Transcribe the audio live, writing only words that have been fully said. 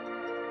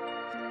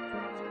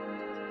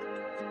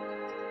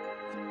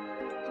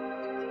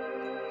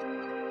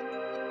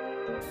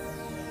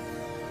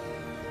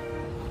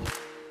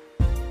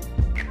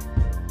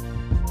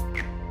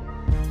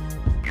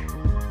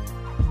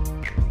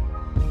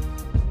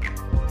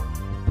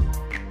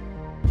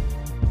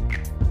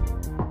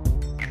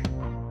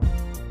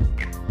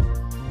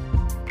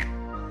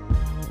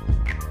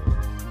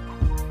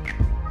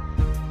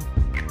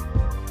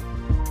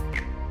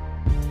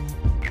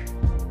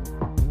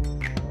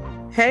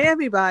Hey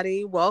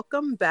everybody,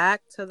 welcome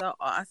back to the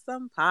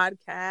awesome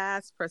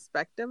podcast,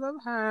 Perspective of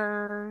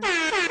Her.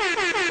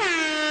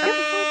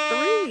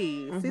 Episode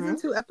 3, Season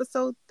 2,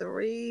 Episode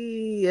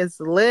 3 is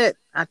lit.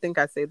 I think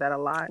I say that a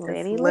lot.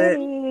 Litty, it's lit.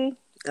 litty.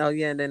 Oh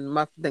yeah, and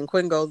then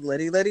Quinn goes,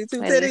 litty, litty,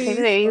 two Litty,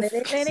 titties.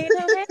 litty,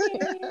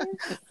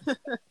 litty.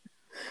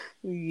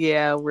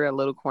 Yeah, we're a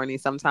little corny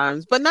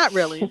sometimes, but not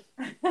really.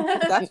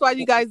 That's why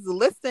you guys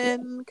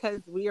listen,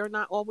 because we are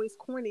not always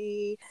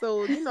corny.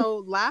 So,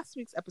 last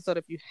week's episode,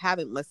 if you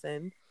haven't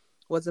listened,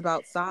 was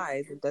about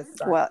size and this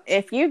size. Well,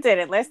 if you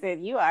didn't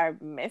listen, you are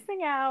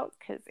missing out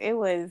because it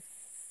was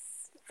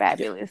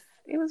fabulous.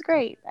 It was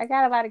great. I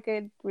got a lot of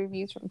good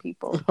reviews from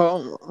people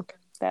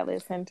that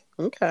listened.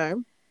 Okay.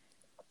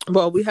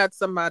 Well, we had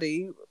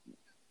somebody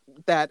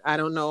that I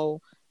don't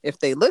know if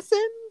they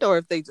listened or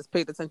if they just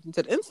paid attention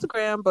to the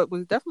Instagram, but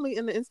was definitely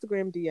in the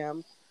Instagram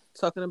DM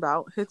talking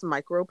about his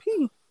micro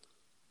P.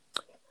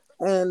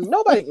 And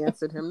nobody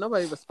answered him.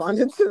 Nobody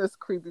responded to this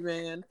creepy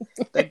man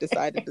that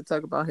decided to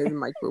talk about his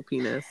micro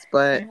penis.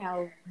 But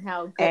how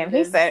good and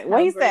he said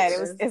what he said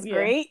it's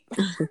great.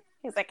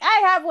 He's like,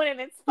 I have one and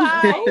it's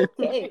fine.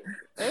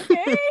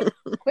 Okay.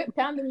 Quit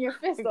pounding your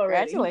fist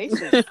already.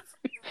 Congratulations.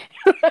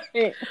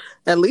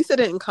 At least it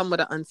didn't come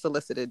with an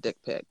unsolicited dick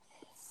pic.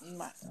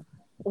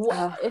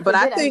 Well, but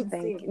I think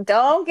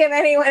don't give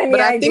anyone any But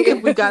ideas. I think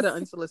if we got an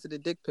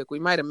unsolicited dick pic, we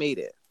might have made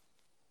it.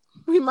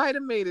 We might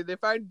have made it.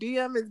 If our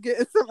DM is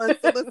getting some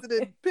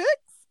unsolicited pics.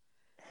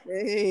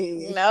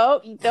 Hey.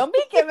 No, don't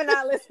be giving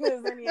our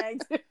listeners any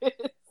ideas.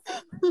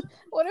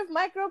 What if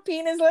Micro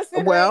Penis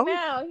listening right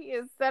now? He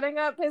is setting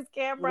up his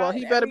camera. Well,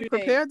 he better be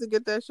prepared to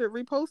get that shit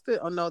reposted.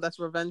 Oh no, that's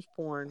revenge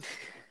porn.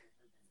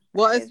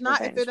 Well, it's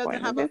not if it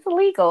doesn't have it's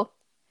illegal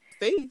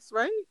face,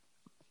 right?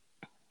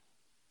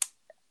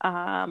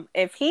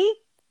 If he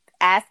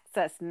asks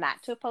us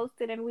not to post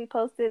it and we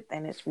post it,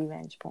 then it's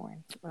revenge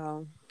porn.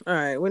 Oh, all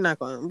right. We're not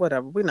going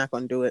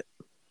to do it.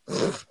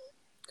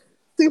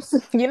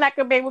 You're not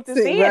going to be able to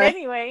see it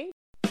anyway.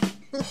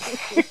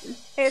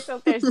 It's so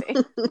Thursday.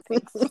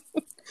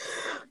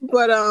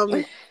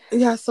 But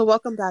yeah, so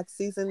welcome back.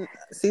 Season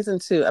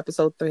 2,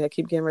 episode 3. I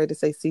keep getting ready to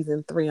say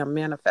season 3. I'm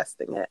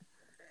manifesting it.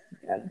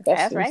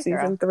 That's right,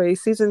 season 3,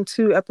 season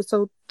 2,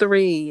 episode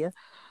 3.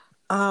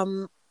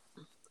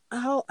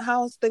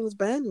 How's things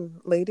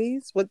been,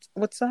 ladies?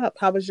 What's up?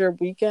 How was your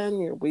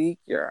weekend, your week,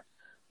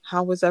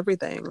 how was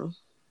everything?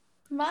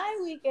 My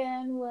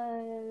weekend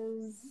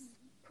was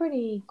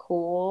pretty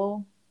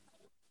cool.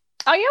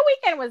 Oh, your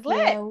weekend was lit.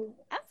 Yeah,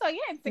 I saw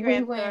your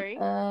Instagram story.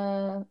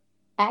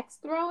 Axe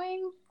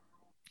throwing.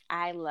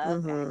 I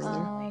love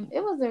that.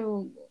 It was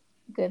a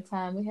good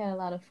time. We had a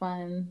lot of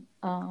fun.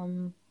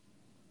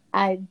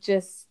 I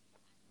just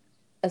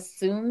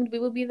assumed we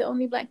would be the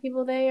only Black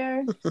people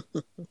there.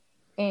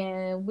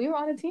 And we were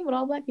on a team with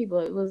all Black people.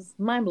 It was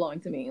mind-blowing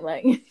to me.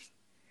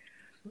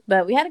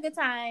 But we had a good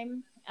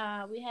time.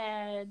 We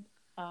had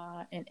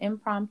an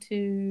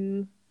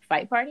impromptu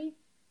fight party.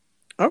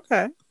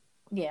 Okay.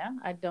 Yeah,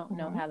 I don't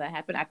know how that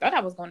happened. I thought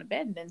I was going to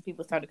bed, and then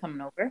people started coming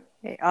over.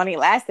 It only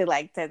lasted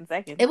like 10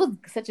 seconds. It was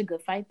such a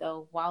good fight,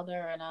 though. Wilder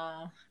and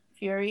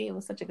Fury. It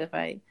was such a good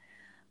fight.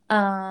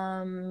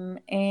 And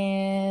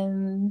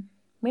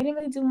we didn't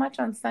really do much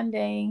on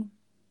Sunday.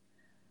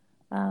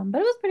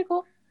 But it was pretty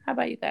cool. How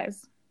about you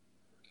guys?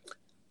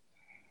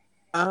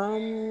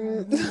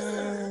 My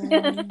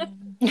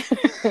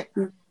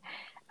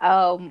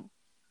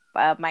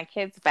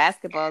kids'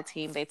 basketball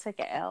team, they took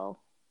an L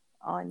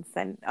on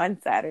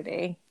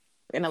Saturday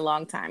in a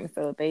long time.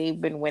 So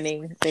they've been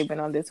winning. They've been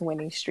on this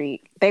winning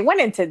streak. They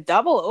went into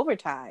double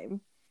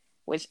overtime,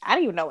 which I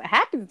don't even know what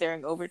happens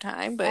during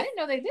overtime. But I didn't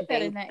know they did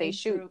that in that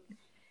age group.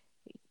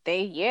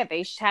 They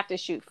have to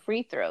shoot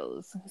free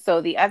throws.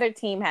 So the other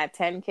team had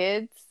 10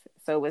 kids,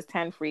 so it was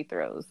 10 free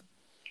throws.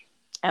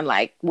 And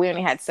we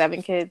only had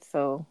 7 kids,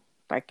 so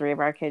 3 of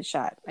our kids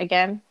shot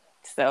again.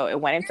 So it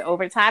went into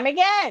overtime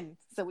again.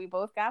 So we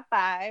both got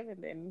 5,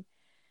 and then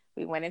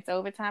we went into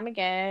overtime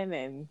again.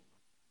 And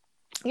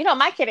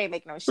my kid ain't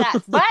make no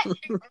shots, but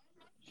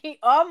he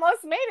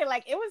almost made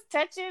it. It was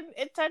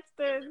it touched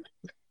the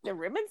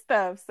rim and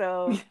stuff.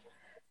 So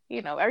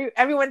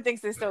everyone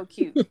thinks it's so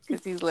cute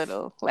because he's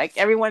little.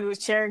 Everyone was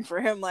cheering for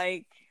him.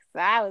 So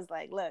I was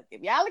like, look,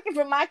 if y'all looking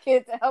for my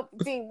kid to help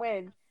the team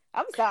win,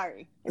 I'm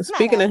sorry.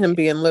 Speaking of him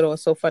being little,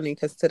 it's so funny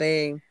because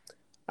today,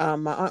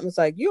 my aunt was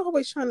like, "You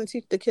always trying to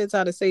teach the kids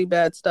how to say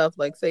bad stuff,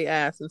 like say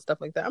ass and stuff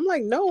like that." I'm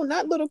like, "No,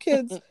 not little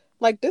kids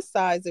like this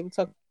size." They would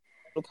talk to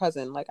little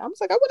cousin. I was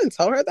like, I wouldn't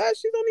tell her that.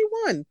 She's only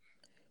 1.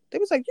 They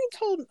was like, "You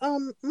told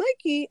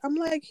Mikey." I'm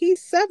like,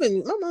 "He's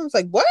 7." My mom was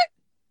like, "What?"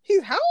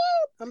 He's how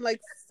old? I'm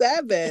like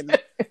 7.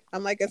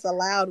 I'm like, it's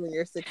allowed when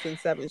you're 6 and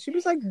 7. She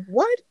was like,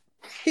 what?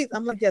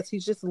 I'm like, yes,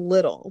 he's just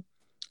little.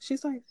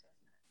 She's like,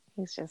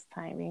 He's just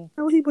tiny.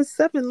 oh, he was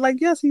 7. Like,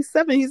 yes, he's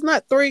 7. He's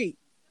not 3.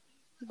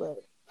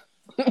 But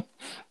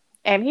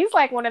And he's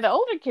like one of the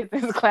older kids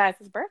in his class.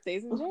 His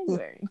birthday's in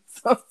January.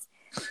 So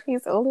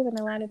he's older than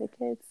a lot of the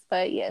kids.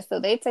 But yeah, so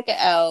they took an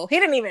L. He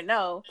didn't even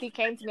know. He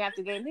came to me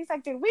after the game. He's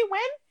like, did we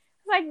win?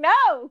 I was like,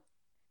 no.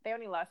 They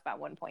only lost by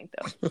 1 point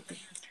though.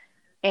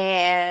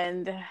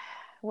 And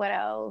what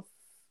else?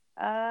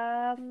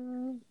 I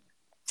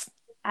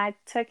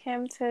took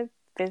him to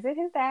visit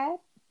his dad.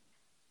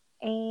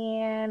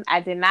 And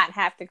I did not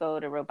have to go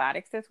to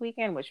robotics this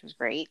weekend, which was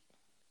great.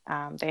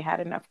 They had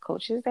enough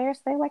coaches there,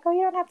 so they were like, "Oh,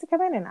 you don't have to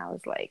come in." And I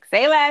was like,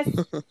 "Say less."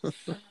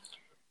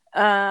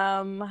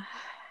 And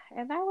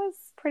that was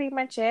pretty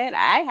much it.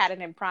 I had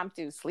an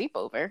impromptu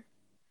sleepover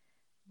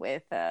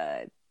with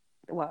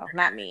well,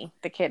 not me.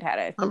 The kid had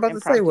an I'm about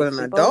to say, impromptu with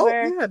an adult?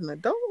 sleepover. You had an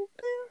adult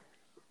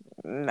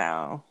there?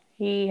 No,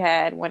 he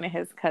had one of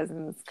his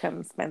cousins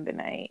come spend the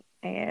night,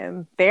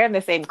 and they're in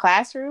the same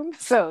classroom,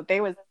 so they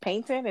was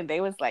painting and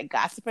they was like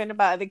gossiping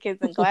about other kids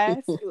in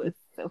class. It was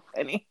so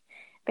funny.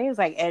 They was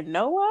like, and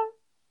Noah,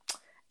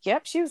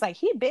 yep. She was like,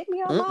 he bit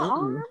me on my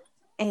arm,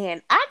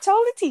 and I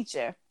told the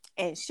teacher,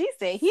 and she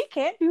said he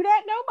can't do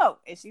that no more.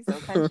 And she's so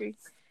country.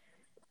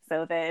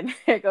 So then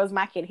here goes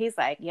my kid. He's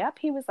like, yep.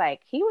 He was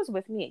like, he was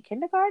with me in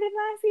kindergarten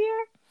last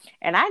year,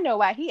 and I know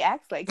why he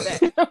acts like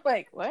that. I'm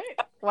like, what?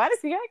 Why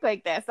does he act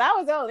like that? So I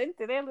was all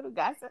into their little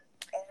gossip.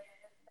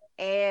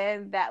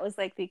 And that was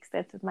like the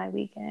extent of my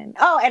weekend.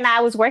 Oh, and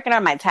I was working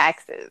on my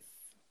taxes,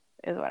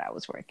 is what I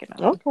was working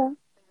on. Okay.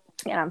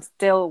 And I'm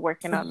still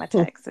working on my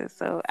taxes.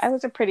 So I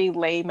was a pretty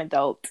lame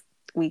adult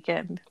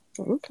weekend.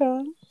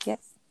 Okay. Yes.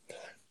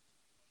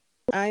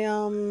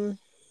 I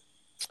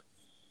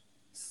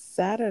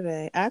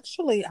Saturday.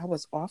 Actually, I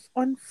was off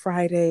on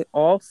Friday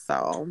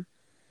also.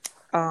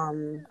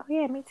 Oh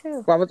yeah, me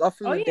too. Well, I was off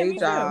from the day me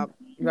job.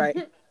 too.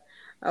 Right.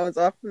 I was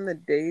off from the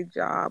day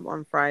job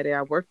on Friday.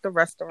 I worked the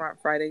restaurant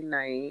Friday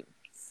night.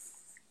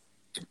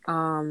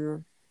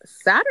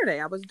 Saturday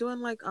I was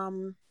doing like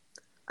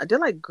I did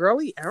like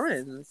girly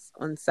errands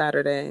on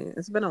Saturday.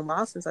 It's been a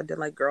while since I did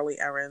like girly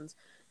errands.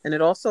 And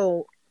it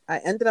also, I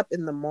ended up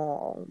in the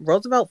mall,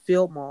 Roosevelt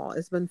Field Mall.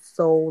 It's been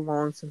so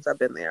long since I've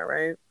been there,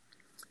 right?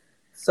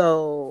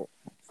 So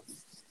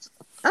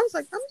I was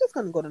like, I'm just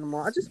going to go to the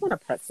mall. I just want a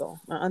pretzel,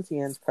 my Auntie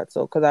Anne's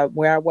pretzel, because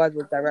where I was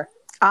direct.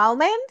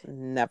 Almond?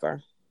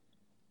 Never.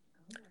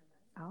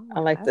 Oh,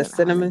 I like the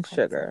cinnamon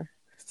sugar.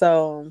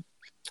 So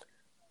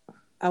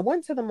I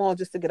went to the mall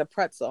just to get a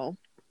pretzel.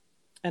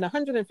 And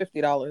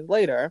 $150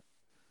 later,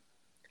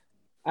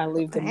 I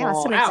leave the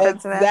mall.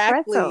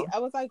 Exactly. I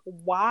was like,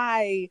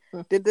 why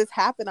did this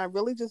happen? I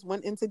really just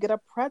went in to get a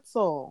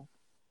pretzel.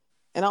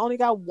 And I only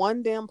got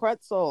one damn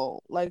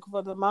pretzel. Like,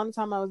 for the amount of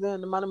time I was there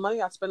and the amount of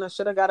money I spent, I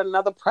should have got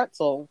another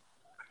pretzel.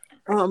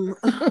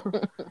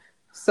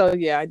 So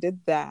yeah, I did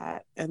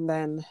that. And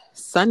then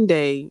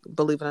Sunday,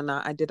 believe it or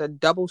not, I did a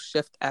double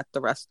shift at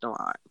the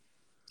restaurant.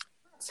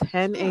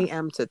 10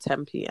 a.m. to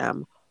 10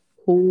 p.m.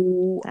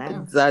 Who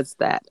does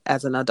that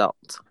as an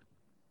adult?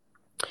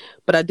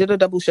 But I did a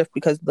double shift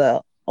because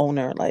the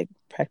owner like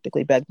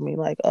practically begged me,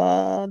 like,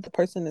 the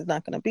person is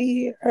not going to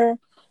be here.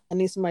 I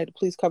need somebody to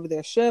please cover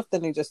their shift.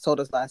 And they just told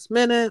us last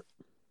minute.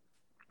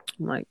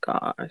 Oh my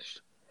gosh.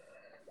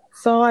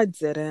 So I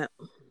didn't.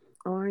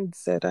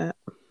 So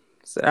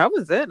that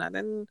was it. I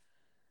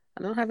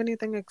don't have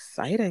anything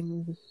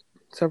exciting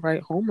to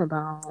write home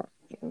about.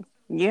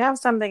 You have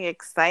something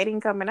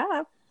exciting coming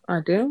up. I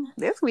do.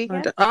 This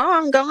weekend.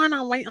 I'm going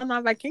on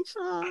my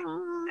vacation.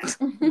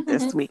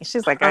 This week.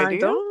 She's like, I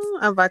do.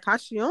 A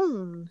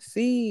vacation.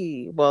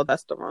 See. Well,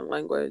 that's the wrong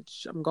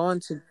language. I'm going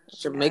to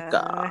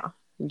Jamaica.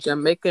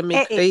 Jamaica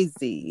me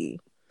crazy.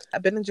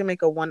 I've been in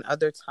Jamaica one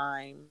other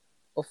time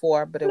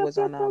before, but it was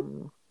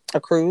on a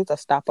cruise, a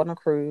stop on a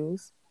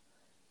cruise.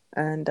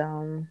 And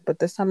but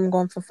this time I'm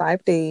going for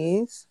 5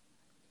 days.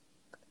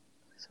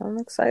 So I'm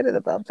excited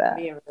about that.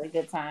 It'll be a really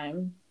good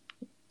time.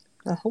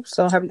 I hope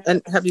so. Have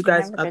you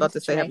guys? I was about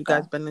to say, have you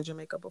guys been to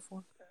Jamaica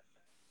before?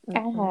 I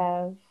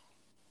have.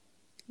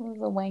 It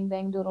was a wang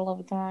dang doodle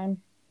of a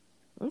time.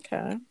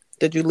 Okay.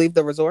 Did you leave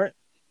the resort?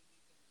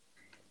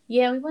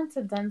 Yeah, we went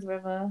to Dunn's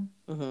River.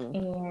 Mm-hmm.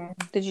 And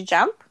did you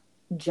jump?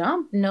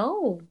 Jump?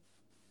 No.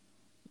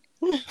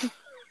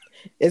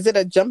 Is it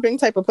a jumping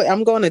type of place?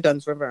 I'm going to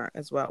Dunn's River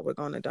as well. We're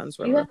going to Dunn's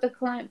River. You have to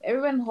climb.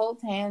 Everyone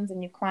holds hands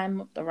and you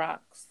climb up the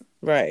rocks.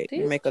 Right.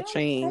 You make a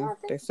chain.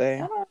 They say.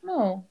 I don't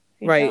know.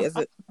 Right. Is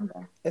it?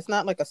 It's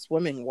not like a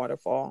swimming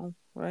waterfall,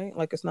 right?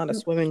 Like it's not a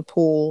swimming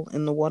pool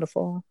in the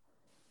waterfall.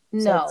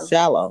 It's no. Like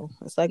shallow.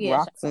 It's like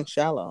rocks and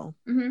shallow.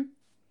 Mm-hmm.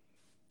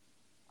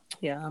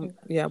 Yeah.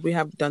 Yeah. We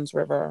have Dunn's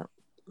River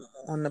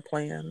on the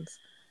plans,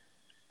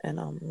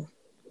 and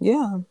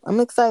yeah, I'm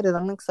excited.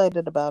 I'm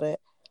excited about it.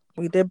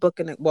 We did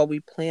book we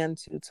plan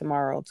to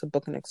tomorrow to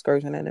book an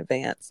excursion in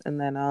advance, and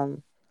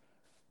then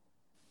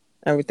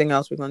everything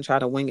else we're gonna try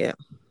to wing it.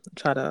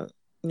 Try to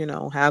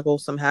haggle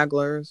some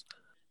hagglers.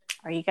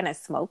 Are you gonna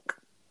smoke?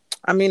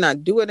 I mean, I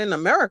do it in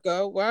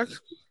America. Why?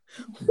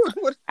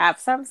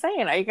 That's what I'm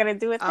saying. Are you gonna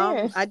do it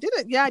there? I did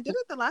it. Yeah, I did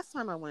it the last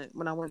time I went,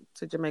 when I went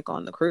to Jamaica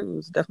on the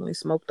cruise. Definitely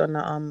smoked on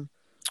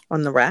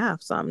the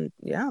raft. So I'm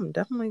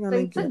definitely So gonna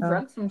you get took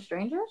drugs from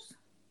strangers?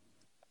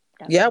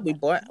 Yeah,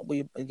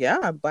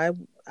 I buy.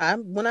 I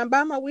when I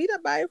buy my weed, I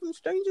buy it from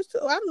strangers too.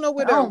 I don't know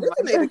where the Oh my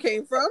originator god.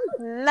 came from.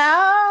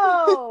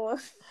 No.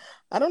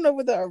 I don't know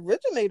where the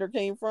originator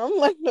came from.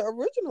 Like the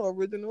original.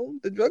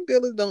 The drug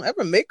dealers don't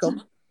ever make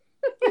them.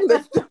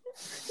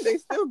 They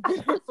still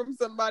get it from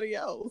somebody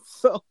else.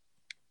 So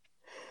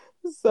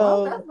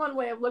Well, that's one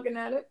way of looking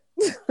at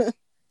it.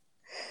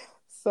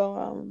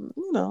 so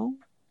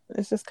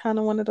it's just kind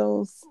of one of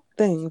those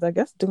things. I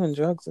guess doing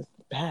drugs is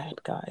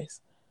bad, guys.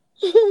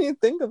 You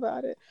think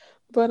about it,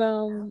 but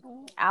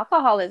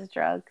Alcohol is a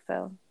drug,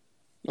 so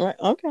right,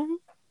 okay.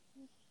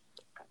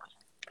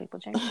 people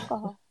drink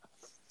alcohol.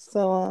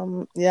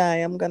 So I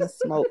am gonna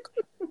smoke.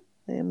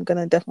 I am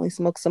gonna definitely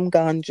smoke some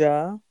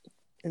ganja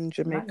in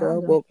Jamaica.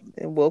 Ganja.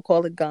 We'll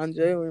call it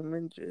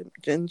ganja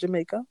in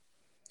Jamaica.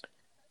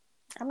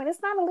 I mean,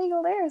 it's not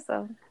illegal there,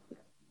 so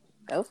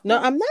No,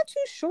 I'm not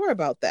too sure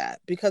about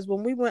that because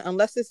when we went,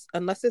 unless it's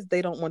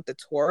they don't want the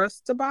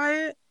tourists to buy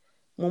it.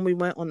 When we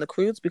went on the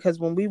cruise, because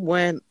when we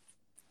went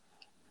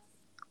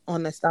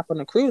on the stop on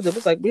the cruise, it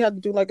was like we had to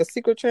do like a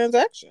secret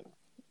transaction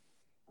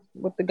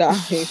with the guy.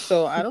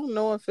 So I don't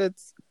know if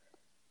it's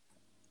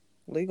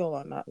legal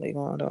or not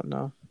legal. I don't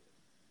know.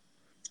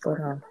 But,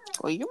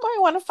 well, you might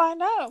want to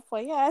find out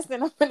for your ass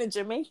end up in a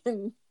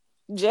Jamaican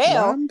why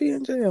jail. I'm be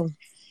in jail?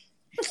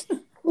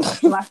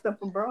 Locked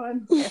up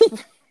abroad.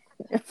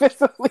 If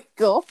it's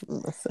illegal.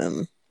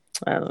 Listen,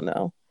 I don't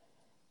know.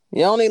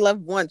 You only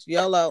live once,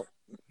 YOLO.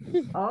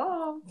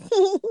 Oh.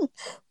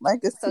 Like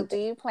it's So do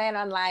you plan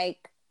on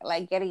like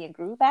getting your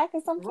groove back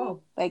or something?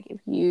 Whoa. Like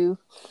if you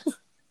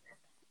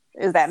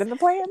is that in the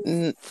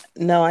plans?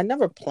 No, I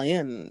never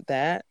planned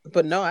that.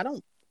 But no, I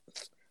don't.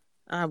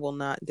 I will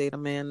not date a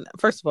man.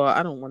 First of all,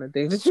 I don't want to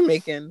date a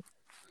Jamaican.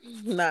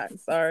 Not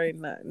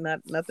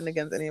nothing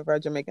against any of our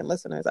Jamaican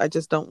listeners. I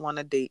just don't want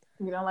to date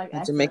you don't like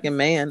a Jamaican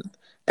man.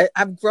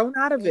 I've grown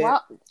out of it.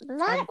 Well,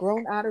 I've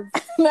grown out of.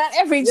 Not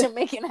every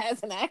Jamaican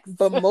has an accent,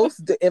 but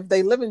most, if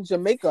they live in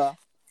Jamaica,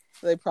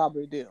 they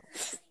probably do.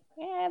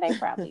 Yeah, they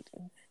probably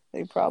do.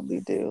 They probably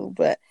do.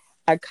 But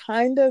I'm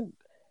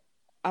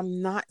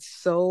not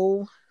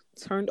so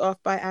turned off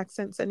by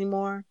accents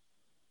anymore.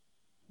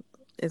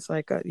 It's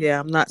like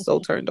I'm not so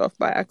turned off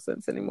by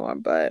accents anymore.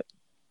 But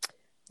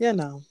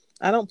no,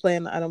 I don't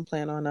plan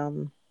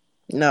on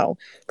no,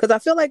 because I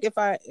feel like if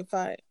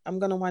I'm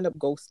gonna wind up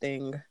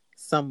ghosting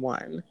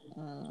someone.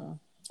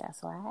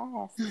 That's why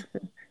I asked.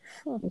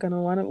 I'm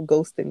gonna wind up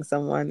ghosting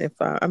someone if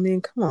I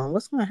mean, come on,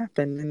 what's gonna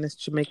happen in this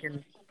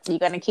Jamaican? You're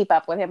gonna keep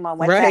up with him on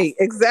WhatsApp, right?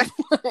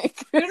 Exactly.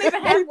 You don't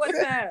even have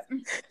WhatsApp.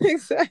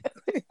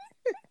 Exactly.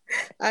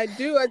 I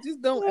do. I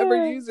just don't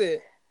ever use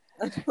it.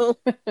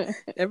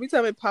 Every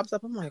time it pops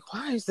up, I'm like,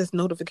 why is this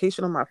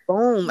notification on my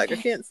phone? Like, I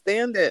can't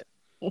stand it.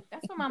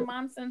 That's when my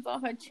mom sends all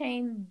her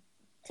chain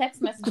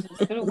text messages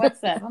through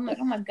WhatsApp. I'm like,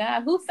 oh my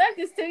god, who sent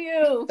this to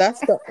you?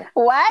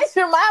 Why is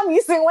your mom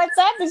using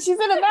WhatsApp and she's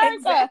in America?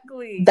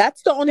 Exactly.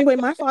 That's the only way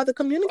my father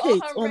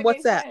communicates on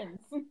WhatsApp.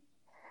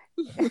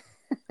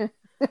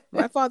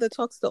 My father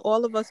talks to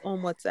all of us on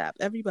WhatsApp.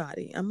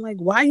 Everybody. I'm like,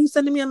 why are you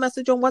sending me a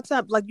message on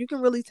WhatsApp? Like, you can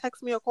really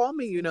text me or call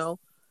me, you know.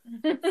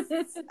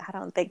 I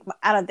don't think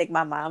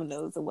my mom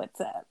knows a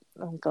WhatsApp.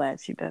 I'm glad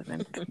she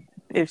doesn't.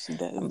 If she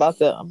does, I'm about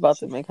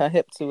to make her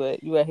hip to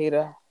it. You a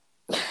hater?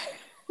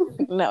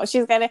 No,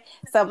 she's gonna.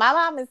 So my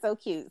mom is so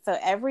cute. So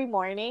every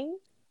morning,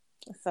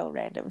 so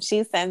random.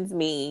 She sends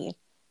me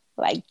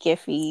like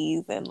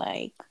Giphies and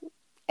like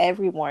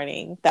every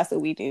morning. That's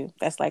what we do.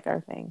 That's like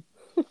our thing.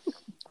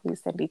 We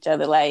send each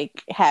other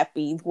like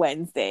Happy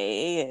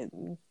Wednesday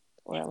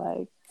or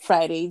like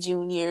Friday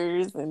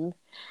Juniors, and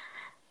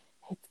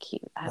it's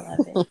cute. I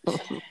love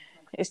it.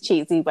 It's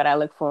cheesy, but I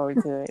look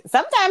forward to it.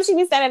 Sometimes she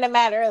be sending it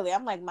mad early.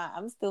 I'm like, Ma,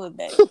 I'm still in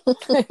bed.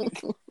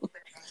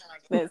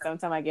 Then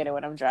sometimes I get it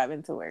when I'm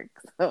driving to work.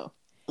 So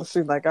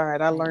she's like, all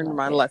right, I learned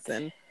my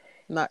lesson.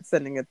 Not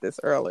sending it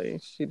this early.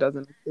 She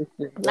doesn't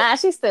appreciate it. Nah,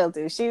 she still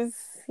do. She's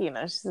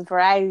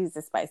variety's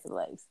the spice of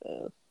life.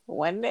 So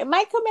one it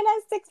might come in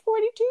at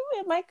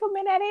 6:42, it might come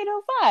in at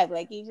 8:05.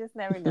 Like you just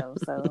never know.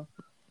 So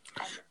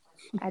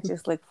I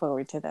just look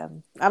forward to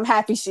them. I'm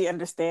happy she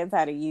understands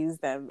how to use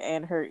them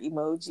and her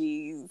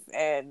emojis.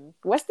 And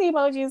what's the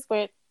emojis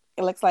where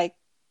it looks like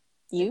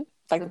you?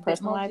 Like the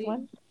personalized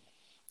one?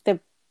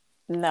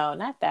 No,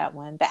 not that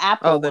one. The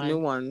Apple one. New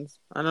ones.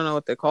 I don't know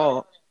what they're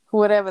called.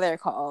 Whatever they're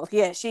called.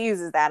 Yeah, she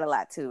uses that a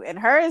lot too. And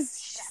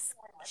hers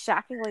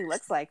shockingly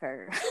looks like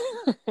her.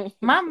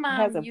 My mom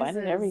has a bun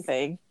and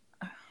everything.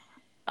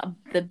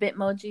 The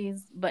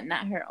Bitmojis, but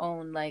not her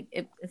own. Like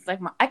it's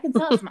like I can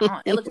tell it's my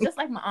aunt. It looks just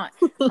like my aunt.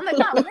 I'm like,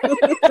 Mom, where did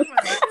I get this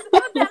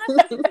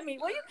from? To me.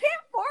 Well, you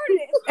can't afford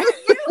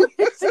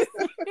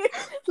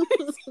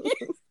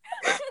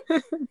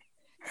it.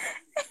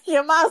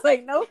 Your mom's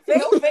like, no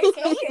fake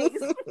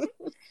case.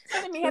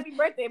 sending me happy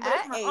birthday, but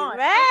it's I my ain't aunt.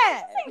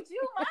 mad. Thank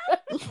you, Mom.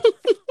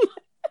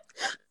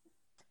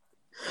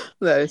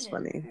 That is Yeah,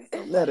 funny. it's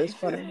so That funny. is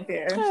funny.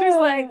 She's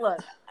like, look,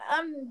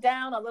 I'm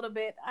down a little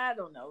bit. I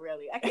don't know,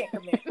 really. I can't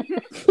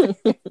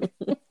commit.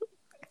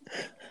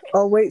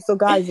 Oh wait, so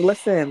guys,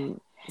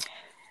 listen.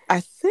 I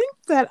think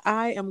that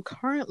I am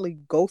currently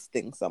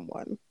ghosting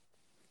someone.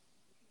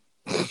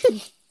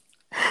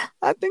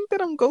 I think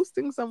that I'm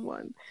ghosting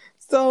someone.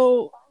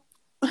 So,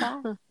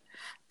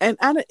 and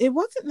it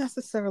wasn't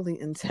necessarily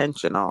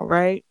intentional,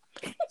 right?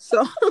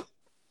 So,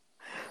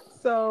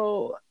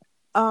 so,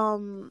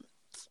 um,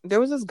 there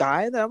was this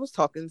guy that I was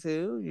talking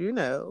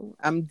to.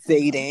 I'm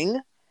dating.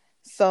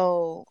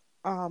 So,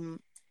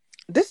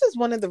 this is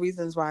one of the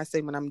reasons why I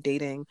say when I'm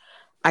dating,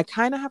 I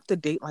kind of have to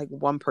date like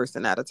one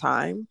person at a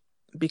time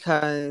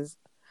because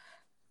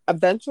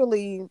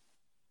eventually,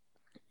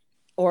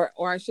 or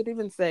I should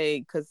even say,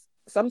 because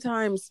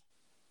sometimes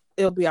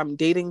it'll be I'm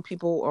dating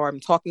people or I'm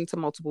talking to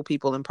multiple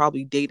people and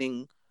probably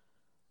dating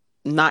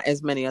not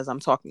as many as I'm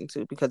talking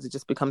to because it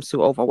just becomes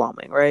too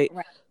overwhelming, right?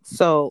 Right.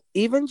 So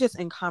even just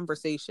in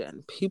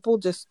conversation, people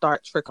just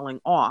start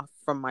trickling off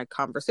from my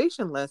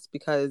conversation list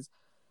because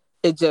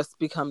it just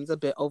becomes a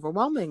bit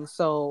overwhelming.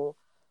 So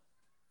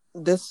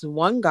this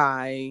one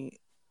guy,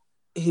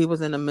 he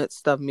was in the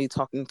midst of me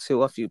talking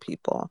to a few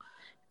people,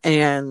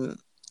 and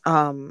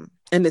and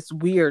it's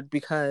weird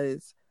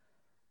because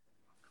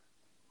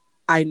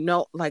I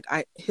know, like,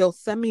 he'll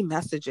send me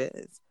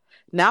messages.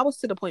 Now it's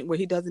to the point where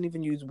he doesn't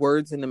even use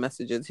words in the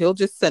messages. He'll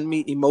just send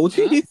me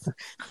emojis.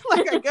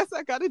 Like, I guess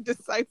I gotta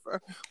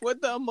decipher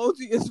what the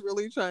emoji is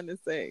really trying to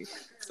say.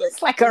 So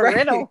It's like a right.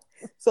 riddle.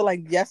 So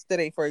like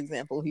yesterday, for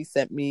example, he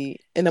sent me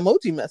an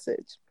emoji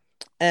message.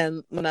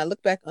 And when I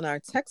look back on our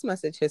text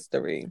message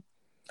history,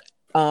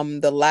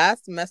 the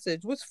last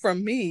message was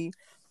from me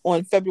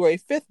on February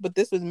 5th, but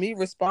this was me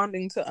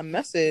responding to a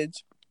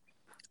message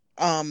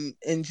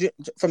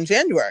from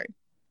January.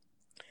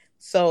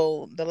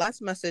 So the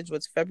last message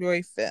was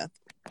February 5th.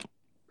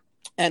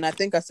 And I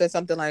think I said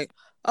something like,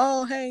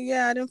 "Oh, hey,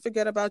 yeah, I didn't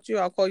forget about you.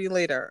 I'll call you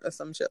later," or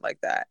some shit like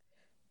that.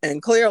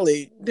 And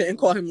clearly didn't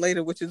call him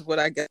later, which is what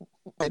I get.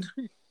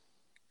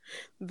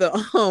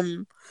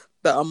 the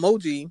the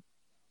emoji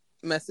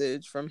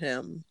message from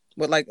him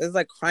with like it's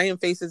like crying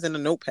faces in a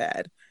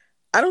notepad.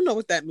 I don't know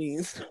what that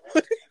means.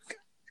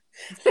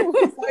 It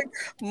was like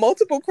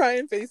multiple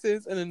crying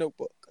faces in a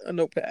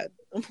notepad.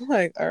 I'm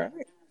like, all right.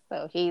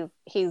 So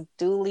he's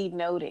duly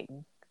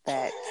noting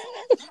that.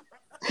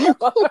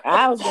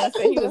 I was gonna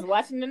say he was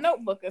watching the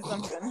Notebook or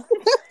something.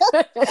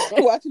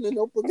 Watching the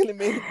Notebook and it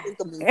made him think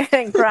of me.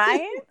 And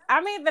crying.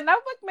 I mean, the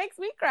Notebook makes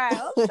me cry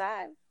all the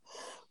time.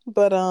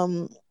 But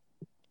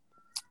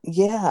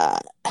yeah.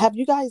 Have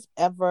you guys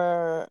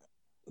ever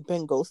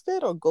been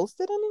ghosted or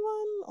ghosted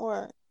anyone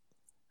or?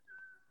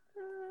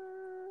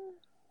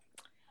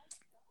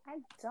 I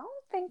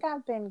don't think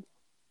I've been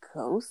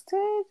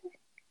ghosted.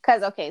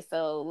 Cause okay,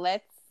 so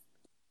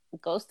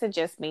ghosted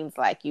just means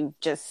like you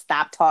just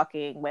stop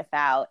talking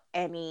without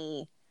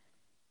any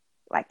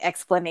like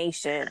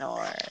explanation,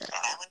 or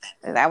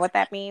is that what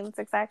that means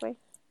exactly?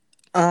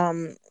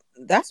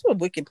 That's what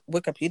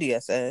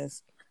Wikipedia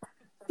says.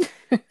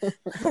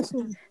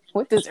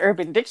 What does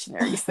Urban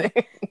Dictionary say?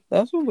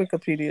 That's what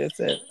Wikipedia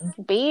says.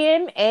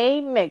 Being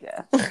a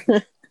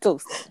nigga.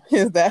 Ghosted.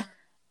 Is that?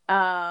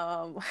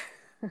 Um,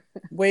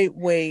 Wait.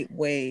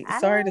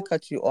 Sorry to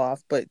cut you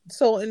off, but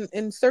so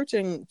in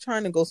searching,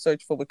 trying to go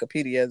search for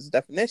Wikipedia's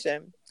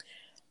definition,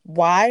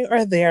 why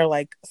are there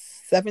like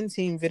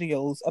 17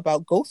 videos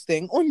about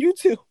ghosting on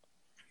YouTube?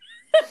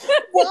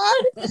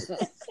 Why?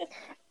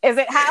 Is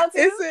it how to?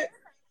 Is it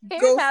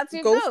Here's how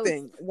to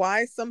ghosting? ghost.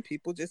 Why some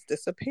people just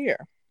disappear?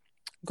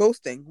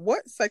 Ghosting.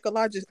 What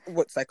psychologist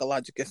what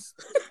psychologist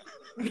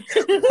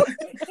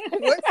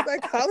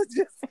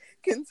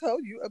can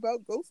tell you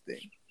about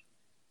ghosting?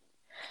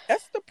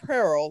 Esther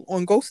Pearl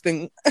on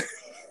ghosting.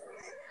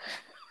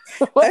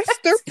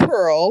 Esther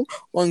Pearl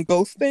on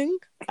ghosting,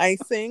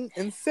 icing,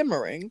 and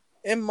simmering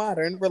in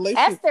modern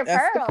relations.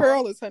 Esther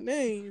Pearl is her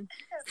name.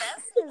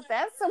 Is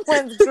that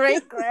someone's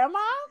great grandma?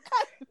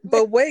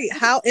 But wait,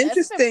 how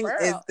interesting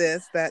is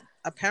this that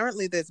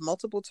apparently there's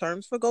multiple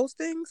terms for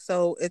ghosting?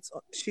 So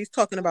she's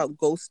talking about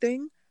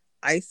ghosting,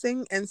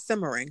 icing, and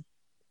simmering.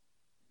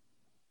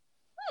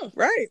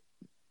 Right.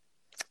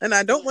 And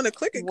I don't want to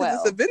click it because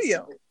it's a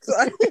video. So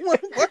I don't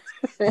want to watch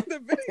the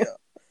video.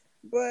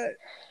 But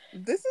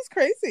this is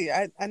crazy.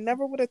 I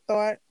never would have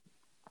thought.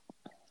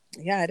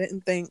 Yeah, I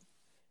didn't think.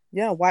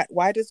 Yeah,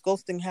 why does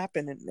ghosting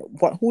happen and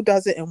who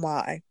does it and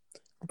why?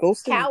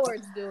 Ghosting.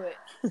 Cowards do it,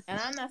 and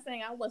I'm not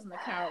saying I wasn't a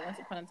coward once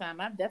upon a time.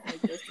 I've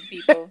definitely ghosted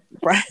people.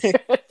 Right. Just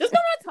don't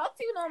want to talk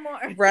to you no more.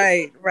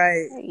 Right.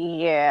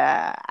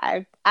 Yeah,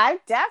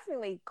 I've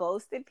definitely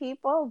ghosted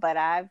people, but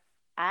I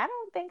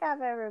don't think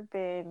I've ever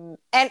been.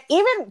 And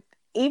even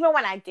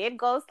when I did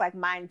ghost, like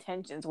my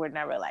intentions were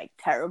never like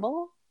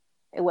terrible.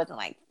 It wasn't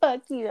like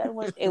fuck you.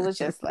 It was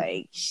just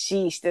like,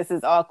 sheesh, this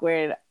is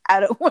awkward. I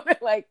don't want to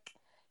like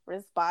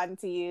respond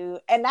to you.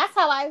 And that's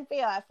how I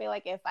feel. I feel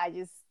like if I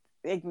just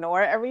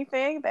ignore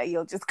everything, that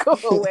you'll just go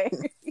away.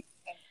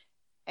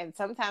 And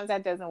sometimes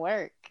that doesn't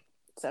work.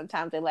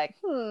 Sometimes they're like,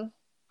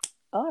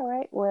 all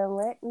right, well,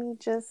 let me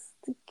just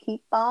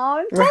keep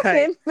on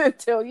talking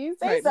until you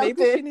say something.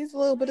 Maybe she needs a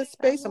little bit of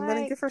space. I'm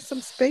going to give her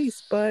some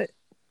space, but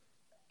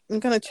I'm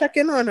going to check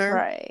in on her.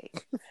 Right.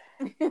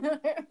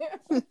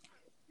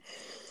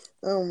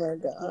 Oh my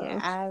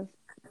gosh.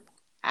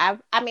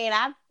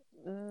 Yeah,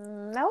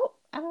 nope,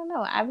 I don't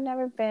know. I've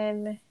never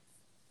been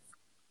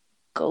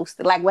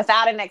ghosted, like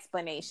without an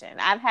explanation.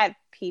 I've had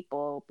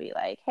people be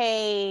like,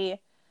 hey,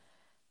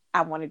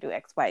 I want to do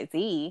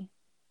XYZ.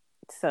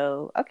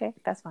 So, okay,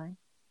 that's fine.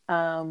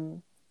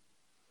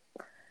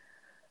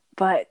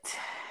 But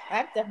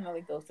I've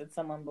definitely ghosted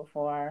someone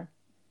before.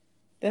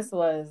 This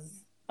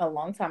was a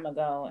long time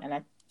ago, and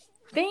I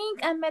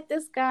think I met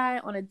this guy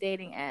on a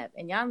dating app.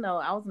 And y'all know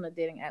I was on the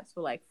dating apps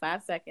for like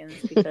 5 seconds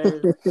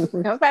because I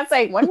was about to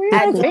say, when were you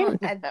on dating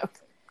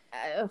apps?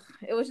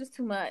 It was just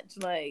too much.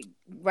 Like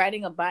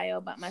writing a bio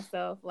about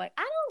myself. Like,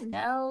 I don't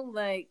know.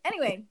 Like,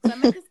 anyway, so I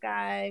met this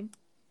guy,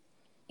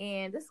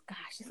 and this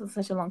was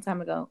such a long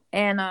time ago.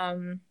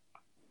 And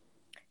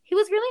he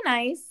was really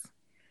nice.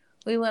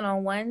 We went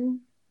on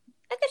one,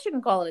 I guess you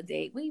can call it a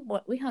date.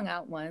 We hung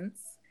out once,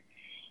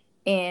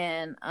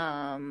 and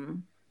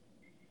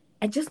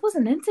I just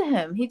wasn't into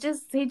him. He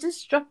just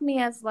struck me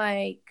as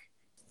like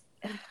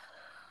a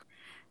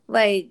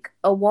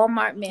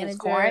Walmart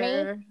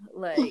manager,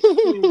 like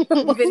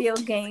video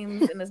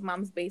games in his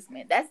mom's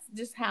basement. That's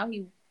just how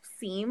he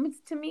seemed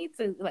to me,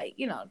 to like,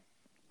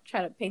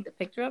 try to paint the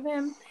picture of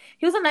him.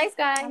 He was a nice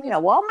guy. I mean,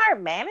 a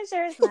Walmart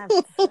manager is not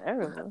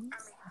terrible.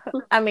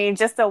 I mean,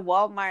 just a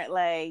Walmart,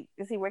 like,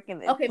 is he working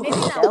the okay, maybe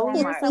not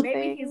Walmart.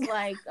 Maybe he's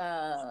like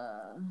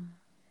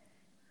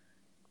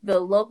the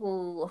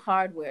local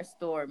hardware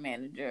store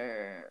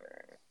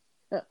manager.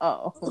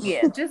 Oh,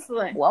 yeah, just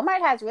like Walmart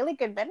has really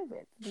good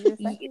benefits.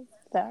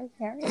 Sorry,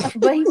 Harry.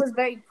 But he was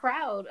very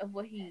proud of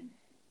what he.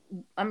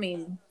 I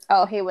mean,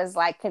 he was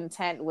like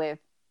content with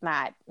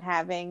not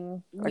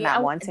having or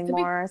not wanting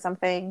more or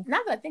something. Now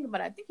that I think about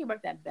it, I think he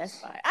worked at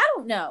Best Buy. I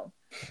don't know,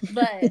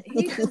 but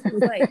he just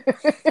was like,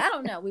 I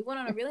don't know. We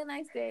went on a really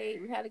nice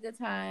date. We had a good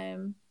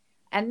time.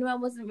 I knew I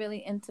wasn't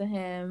really into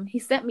him. He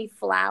sent me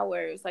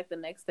flowers like the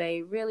next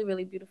day. Really,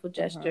 really beautiful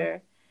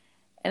gesture.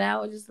 And I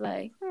was just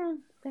like,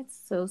 that's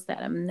so sad.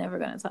 I'm never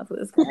going to talk to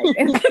this guy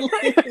again.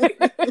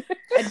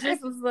 I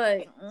just was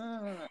like,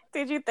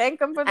 Did you thank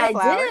him for the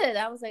flowers? I did.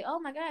 I was like, oh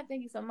my God,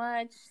 thank you so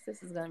much.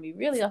 This is going to be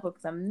really awful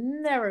because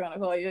I'm never going to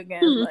call you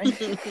again.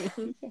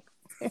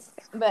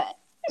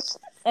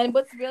 And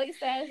what's really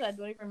sad is I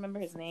don't even remember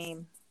his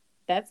name.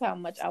 That's how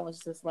much I was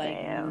just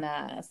like,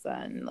 nah,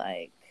 son.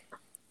 Like,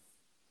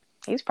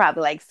 he's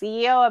probably like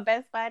CEO of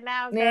Best Buy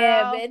now, girl.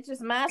 Yeah, bitch,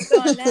 it's my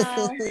store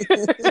now.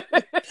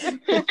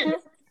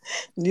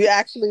 You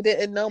actually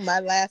didn't know my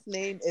last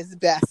name is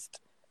Best.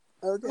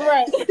 Okay.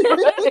 Right.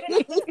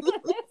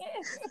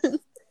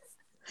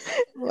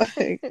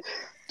 Like,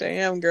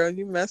 damn, girl,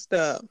 you messed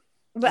up.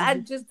 But I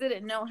just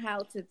didn't know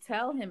how to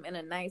tell him in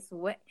a nice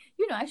way.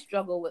 I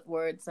struggle with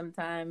words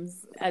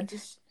sometimes. I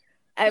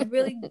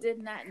really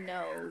did not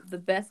know the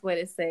best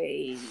way to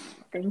say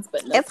things,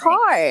 but no, it's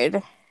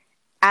hard.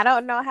 I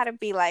don't know how to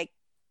be like,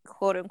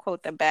 quote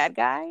unquote, the bad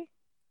guy.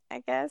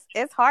 I guess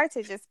it's hard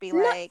to just be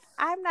like,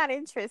 I'm not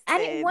interested. I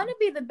didn't want to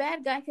be the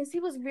bad guy because he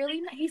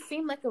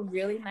seemed like a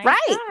really nice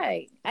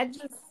guy.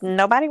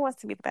 Nobody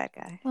wants to be the bad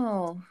guy.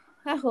 Oh,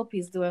 I hope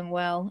he's doing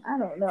well. I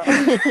don't know.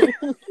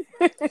 I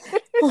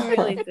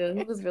really do.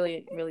 He was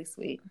really, really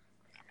sweet.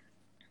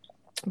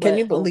 Can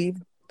you believe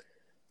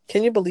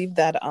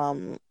that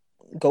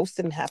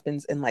ghosting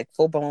happens in like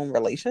full-blown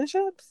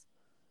relationships?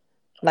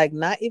 Like,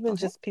 not even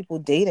just people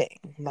dating,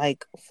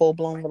 like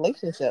full-blown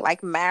relationships.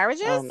 Like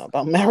marriages? I don't know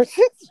about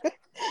marriages.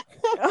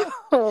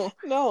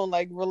 No,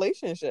 like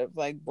relationships,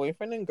 like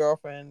boyfriend and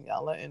girlfriend.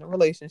 Y'all are in a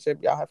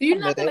relationship. Y'all have You're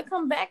not going to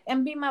come back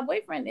and be my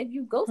boyfriend if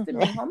you ghosted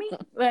me, homie.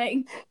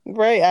 Like,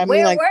 right. I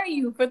mean, where were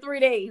you for 3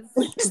 days?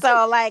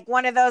 So, like,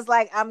 one of those,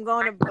 like, I'm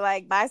going to,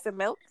 like, buy some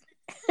milk.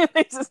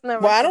 I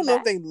don't know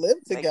if they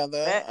live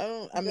together.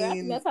 I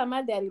mean, that's how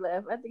my daddy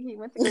left. I think he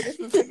went to go get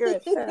some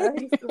cigarettes. He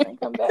still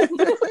didn't come back.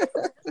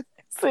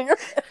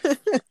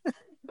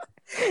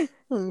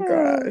 Oh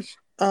gosh.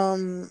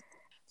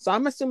 So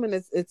I'm assuming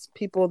it's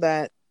people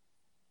that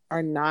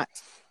are not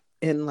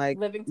in like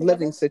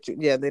living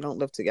situation. Yeah, they don't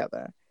live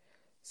together.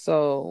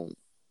 So,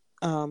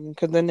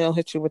 because then they'll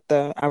hit you with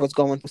I was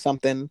going through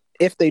something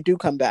if they do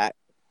come back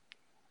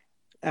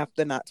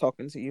after not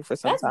talking to you for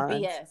some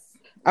time. BS.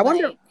 I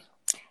wonder.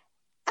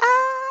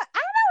 I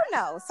don't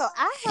know. So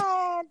I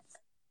had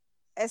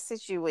a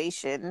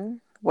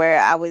situation where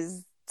I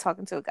was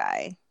talking to a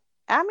guy.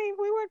 I mean,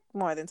 we were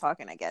more than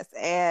talking, I guess.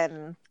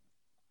 And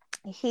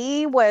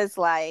he was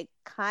like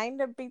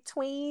kind of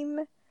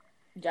between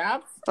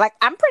jobs. Like,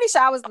 I'm pretty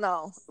sure I was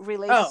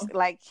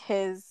like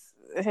his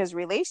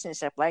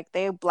relationship. Like,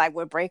 they like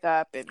would break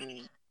up and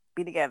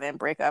be together and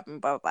break up and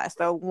blah blah blah.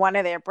 So one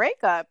of their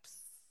breakups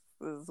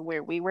was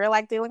where we were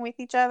like dealing with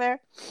each other.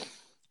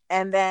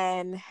 And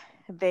then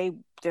they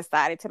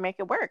decided to make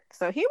it work.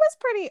 So he was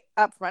pretty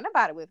upfront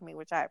about it with me,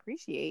 which I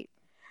appreciate.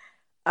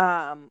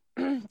 And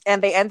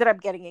they ended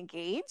up getting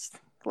engaged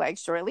like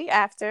shortly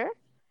after.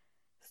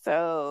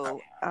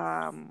 So,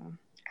 I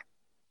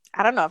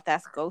don't know if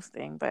that's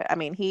ghosting, but I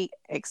mean, he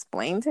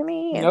explained to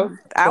me Nope. and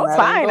I Then was that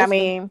ain't fine. I ghosting.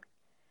 mean,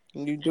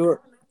 You do it.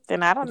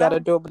 then I You don't gotta know.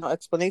 do it with no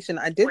explanation.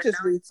 I did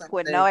just read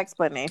With no something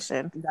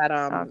explanation. that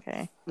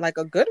Okay. like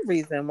a good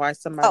reason why Oh,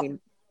 somebody.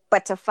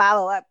 but to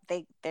follow up,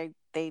 they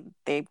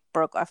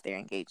broke off their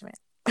engagement.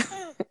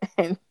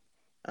 And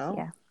Oh,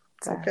 yeah.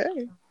 So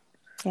okay.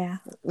 yeah.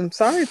 I'm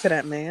sorry to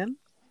that man.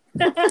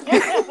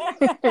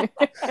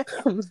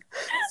 I'm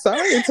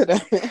sorry to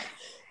that man.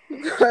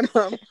 But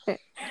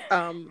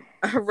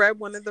I read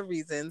one of the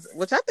reasons,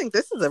 which I think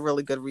this is a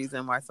really good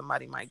reason why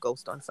somebody might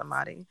ghost on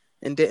somebody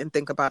and didn't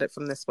think about it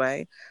from this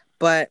way.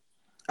 But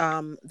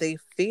they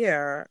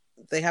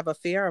have a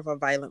fear of a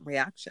violent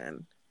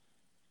reaction.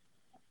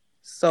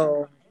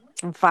 So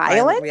violent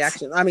Violent?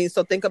 reaction. I mean,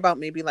 so think about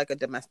maybe like a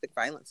domestic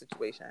violence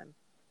situation.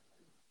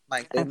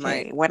 Like they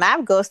might. Okay. When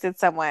I've ghosted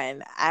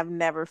someone, I've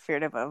never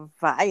feared of a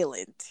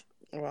violent.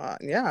 Well,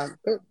 yeah.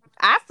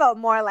 I felt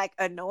more like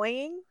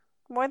annoying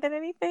more than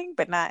anything,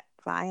 but not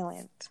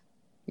violent.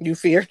 You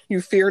feared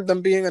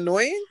them being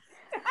annoying.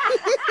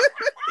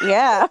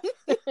 Yeah.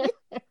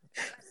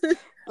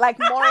 Like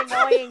more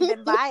annoying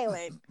than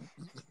violent.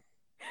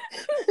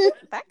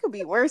 That could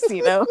be worse,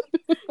 you know.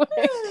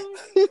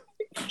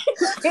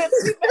 Can't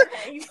see better.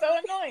 He's so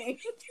annoying.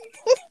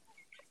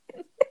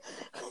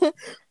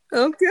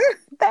 Okay.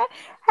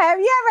 Have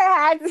you ever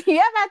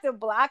had to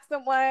block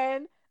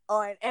someone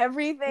on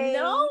everything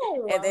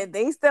No. and then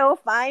they still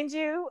find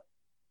you?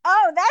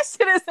 Oh, that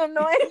shit is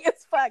annoying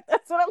as fuck.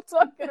 That's what I'm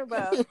talking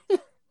about. You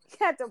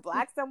had to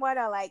block someone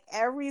on like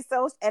every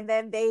social, and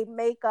then they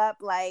make up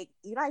like,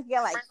 you know, you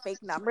get like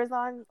fake numbers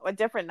on or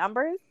different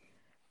numbers,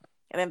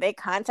 and then they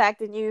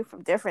contacting you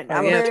from different Oh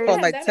yeah, it's numbers.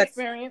 called like that text.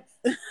 experience.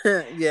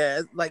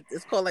 Yeah,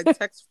 it's called like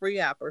text free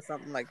app or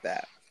something like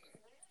that.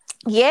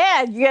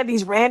 Yeah, you get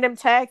these random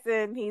texts,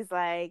 and he's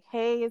like,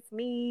 "Hey, it's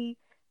me.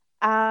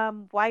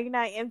 Why you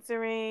not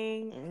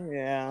answering? Oh,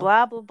 yeah.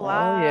 Blah blah Oh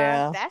blah."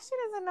 yeah. That shit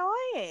is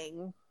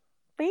annoying.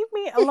 Leave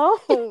me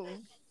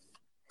alone.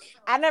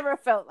 I never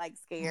felt like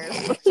scared.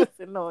 I was just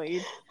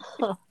annoyed.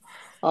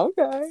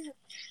 Okay.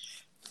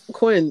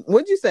 Quinn,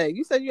 what'd you say?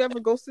 You said you ever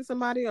ghosted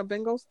somebody or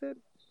been ghosted?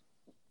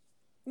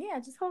 Yeah,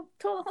 just told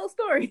the whole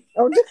story.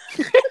 Oh,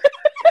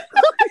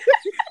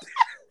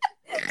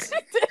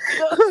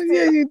 oh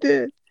yeah, you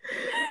did.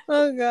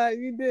 Oh God,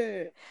 you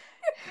did.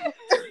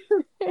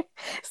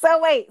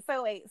 So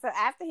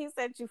after he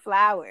sent you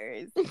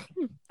flowers,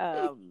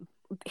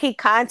 he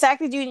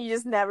contacted you and you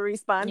just never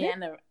responded? I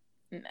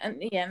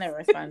never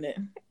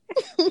responded.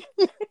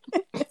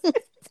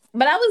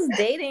 But I was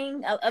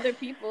dating other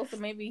people, so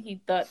maybe he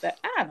thought that.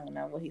 I don't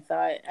know what he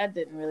thought. I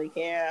didn't really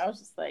care. I was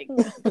just like,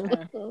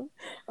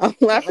 I'm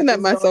laughing at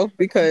myself going.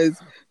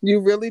 because you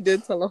really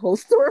did tell a whole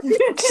story.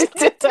 She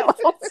did tell a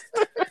whole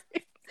story.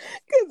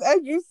 Because as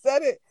you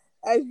said it,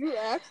 as you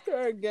asked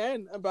her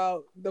again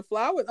about the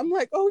flowers, I'm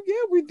like, oh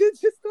yeah, we did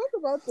just talk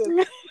about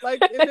this.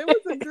 Like, and it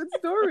was a good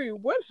story.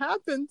 What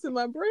happened to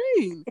my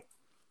brain?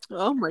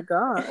 Oh my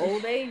God.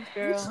 Old age,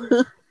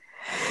 girl.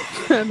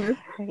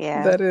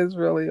 Yeah. That is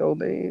really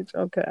old age.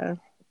 Okay.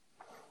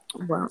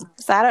 Wow.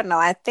 So I don't know.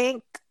 I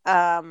think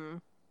I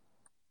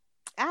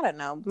don't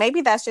know.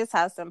 Maybe that's just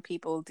how some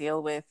people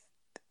deal with.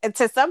 And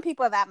to some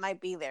people, that might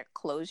be their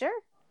closure,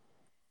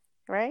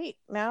 right?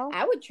 No,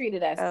 I would treat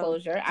it as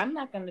closure. I'm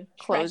not going to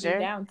track you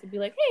down to be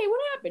like, hey, what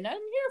happened? I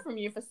didn't hear from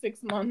you for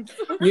 6 months.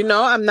 You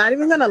know, I'm not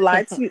even going to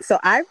lie to you. So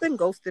I've been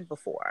ghosted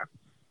before,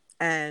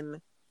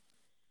 and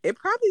it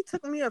probably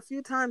took me a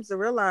few times to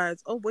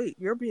realize, oh wait,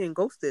 you're being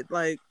ghosted.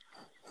 Like,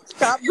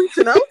 stop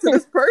reaching out to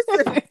this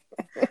person.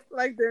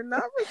 Like, they're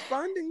not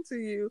responding to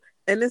you.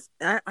 And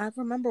I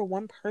remember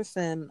one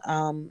person,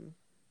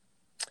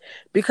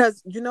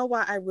 because you know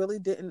why I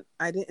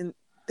didn't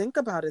think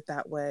about it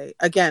that way.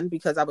 Again,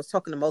 because I was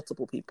talking to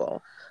multiple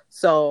people.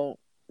 So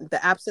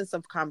the absence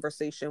of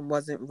conversation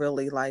wasn't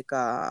really like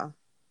it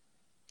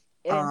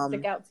didn't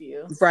stick out to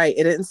you. Right.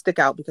 It didn't stick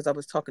out because I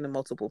was talking to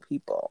multiple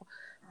people.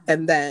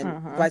 And then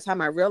by the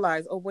time I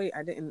realized, oh wait,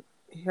 I didn't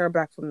hear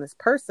back from this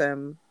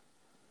person,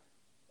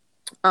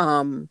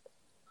 it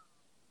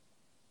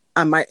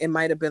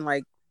might have been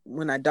like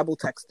when I double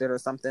texted or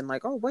something,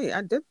 like, oh wait,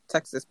 I did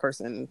text this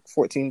person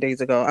 14 days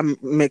ago. I'm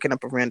making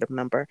up a random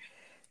number.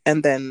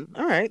 And then,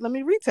 all right, let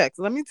me retext.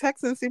 Let me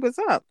text and see what's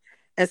up.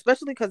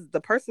 Especially because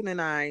the person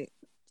and I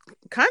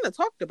kind of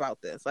talked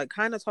about this, like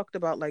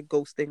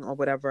ghosting or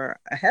whatever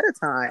ahead of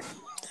time.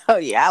 Oh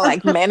yeah, I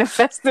like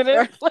manifested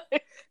it.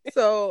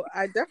 So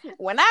I definitely,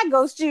 when I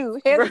ghost you,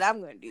 here's what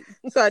I'm gonna do.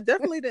 So I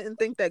definitely didn't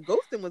think that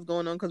ghosting was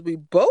going on because we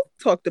both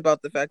talked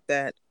about the fact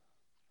that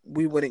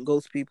we wouldn't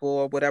ghost people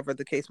or whatever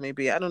the case may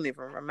be. I don't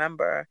even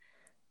remember.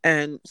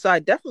 And so I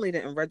definitely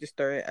didn't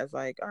register it as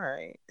like, all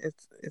right,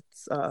 it's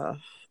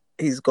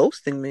he's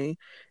ghosting me.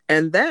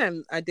 And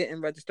then I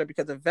didn't register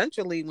because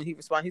eventually when he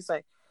responded, he's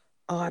like,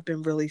 oh, I've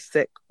been really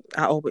sick.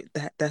 I always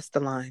that's the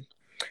line.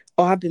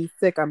 Oh, I've been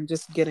sick. I'm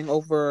just getting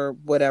over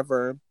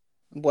whatever,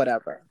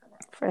 whatever.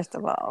 First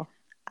of all,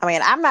 I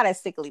mean, I'm not a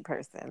sickly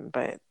person,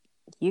 but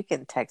you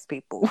can text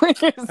people when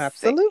you're sick.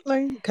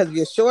 Absolutely, because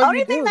you're sure Only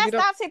you thing do. that You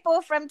don't. stops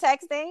people from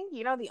texting,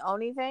 the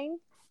only thing,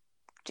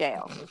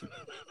 jail.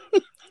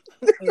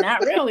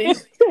 Not really.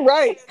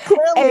 Right. And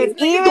Clearly. Niggas even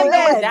be doing Clearly.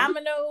 then,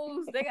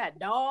 dominoes. They got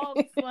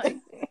dogs. Like,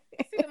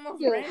 you see the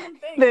most Yeah. random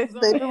the, things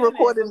on They the be internet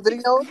recording from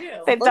people videos. in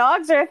jail. the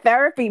dogs are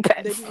therapy They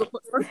pets. be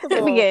record. First of To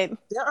all, begin.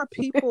 there are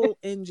people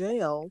in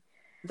jail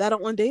that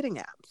are on dating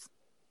apps.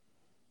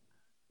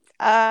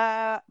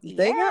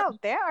 They got.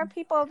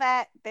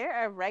 Yeah, there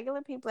are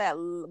regular people that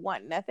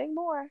want nothing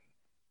more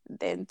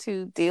than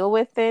to deal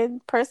with the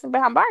person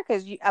behind bar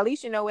because at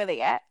least you know where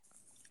they at.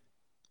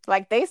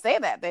 Like they say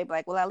that they be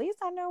like, well, at least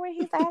I know where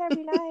he's at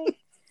every night.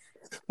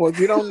 Well,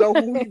 you don't know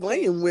who he's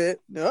laying with.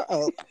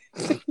 Uh-oh.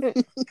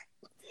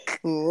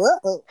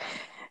 Uh-oh.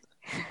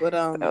 But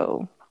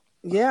So,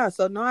 yeah.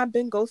 So no, I've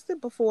been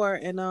ghosted before,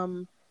 and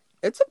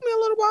it took me a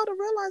little while to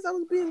realize I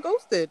was being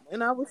ghosted,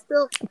 and I was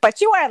still. but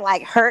you weren't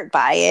like hurt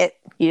by it.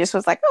 You just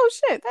was like, oh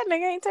shit, that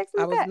nigga ain't texting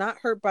I me was back. not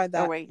hurt by Oh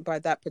that wait,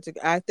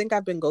 particular. I think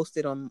I've been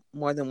ghosted on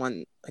more than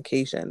one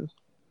occasion.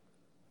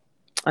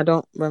 I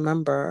don't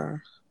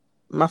remember.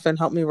 Muffin,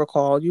 help me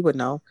recall. You would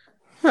know.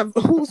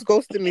 Who's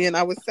ghosted me, and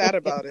I was sad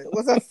about it.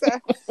 Was I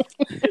sad?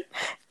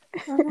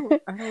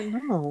 I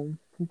don't know.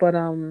 But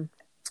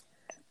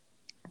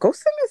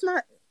ghosting is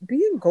not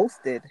being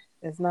ghosted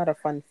is not a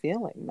fun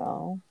feeling.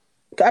 No,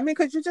 I mean,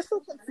 because you're just so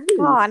confused.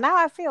 oh now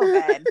I feel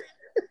bad.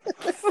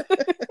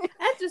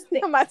 I just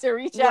think, I'm about to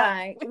reach out.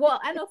 right. Well,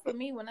 I know for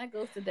me, when I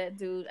ghosted that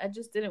dude, I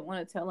just didn't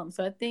want to tell him.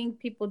 So I think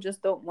people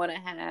just don't want to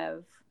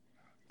have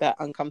That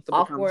uncomfortable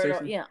awkward or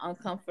conversation.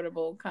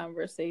 uncomfortable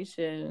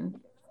conversation.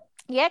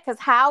 Yeah, because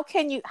how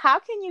can you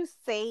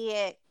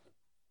say it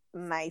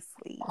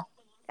nicely?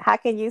 How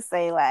can you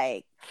say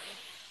like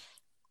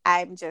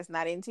I'm just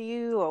not into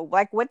you, or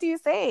like what do you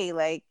say?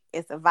 Like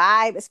it's a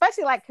vibe,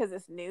 especially like because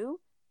it's new.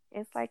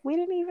 It's like we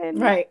didn't even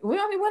Right. We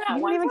only went you out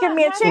didn't one even give time.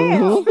 me a I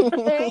chance, know.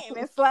 Mm-hmm. right? And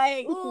it's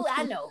like Ooh,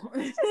 I know.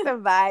 it's just the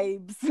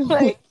vibes.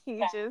 Like you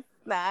just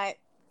not.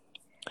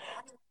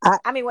 I,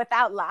 I mean,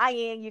 without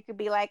lying, you could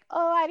be like,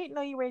 "Oh, I didn't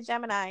know you were a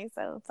Gemini,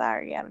 so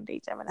sorry, I don't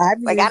date Gemini." I've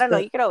Like I used don't know.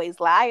 the You could always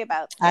lie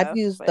about I've stuff,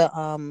 used but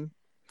the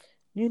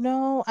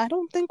I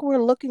don't think we're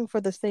looking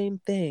for the same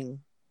thing.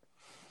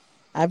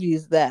 I've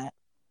used that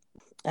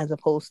as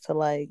opposed to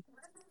like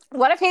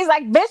what if he's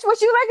like, "Bitch,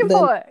 what you looking then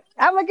for?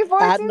 I'm looking for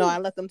it I know too." I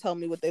let them tell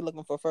me what they're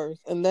looking for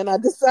first, and then I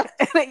decide.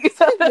 And then you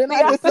tell them Then the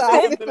I decide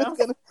opposite. if it's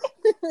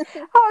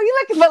gonna. Oh, you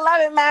looking for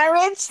love and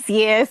marriage?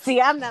 Yeah.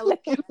 See, I'm not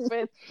looking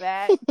for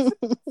that.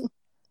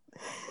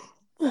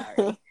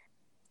 Sorry.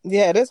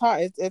 Yeah, it is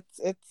hard.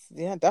 It's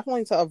yeah,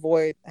 definitely to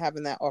avoid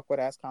having that awkward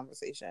ass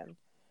conversation.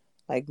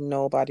 Like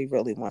nobody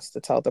really wants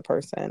to tell the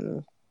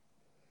person,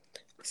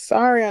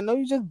 sorry, I know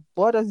you just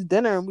bought us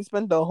dinner and we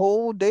spent the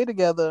whole day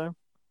together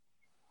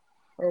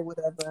or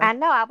whatever. I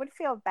know. I would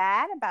feel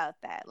bad about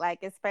that.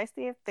 Like,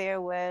 especially if there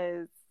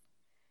was,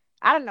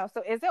 I don't know.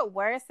 So, is it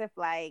worse if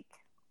like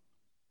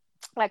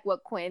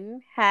what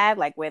Quinn had,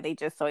 like where they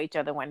just saw each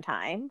other one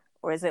time,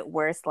 or is it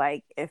worse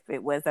like if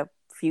it was a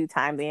few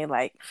times and you're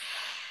like,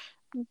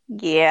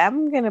 yeah,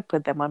 I'm gonna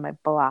put them on my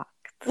block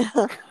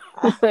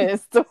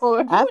list,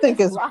 or You I and think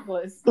this it's block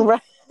list.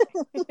 right.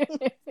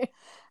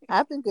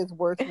 I think it's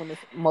worse when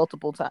it's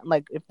multiple times.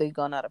 Like if they've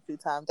gone out a few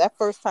times. That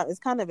first time it's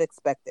kind of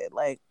expected.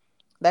 Like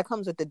that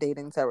comes with the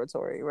dating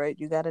territory, right?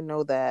 You got to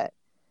know that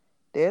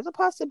there's a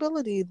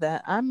possibility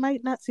that I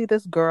might not see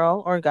this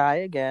girl or guy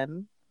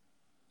again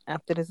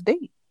after this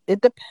date. It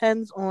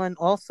depends on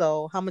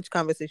also how much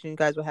conversation you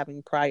guys were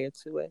having prior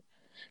to it.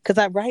 Because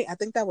I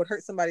think that would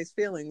hurt somebody's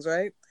feelings,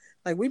 right?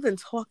 Like we've been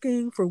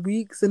talking for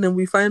weeks, and then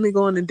we finally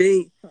go on a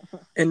date,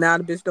 and now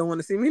the bitch don't want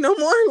to see me no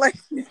more. Like,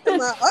 am I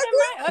Am I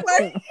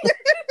ugly?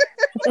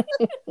 ugly?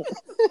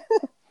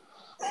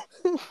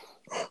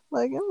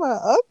 Like, am I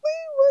ugly?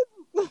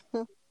 What?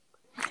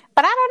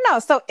 but I don't know.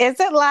 So, is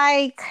it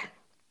like,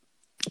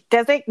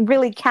 does it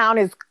really count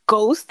as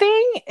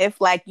ghosting if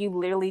like you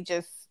literally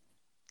just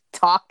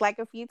talked like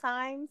a few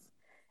times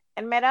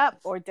and met up,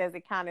 or does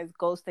it count as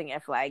ghosting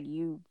if like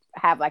you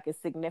have like a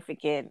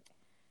significant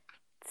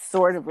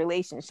sort of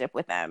relationship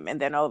with them and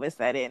then all of a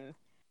sudden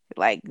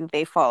like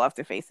they fall off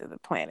the face of the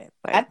planet?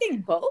 I Like,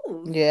 think both.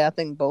 Yeah, I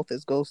think both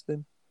is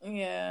ghosting.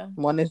 Yeah.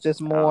 One is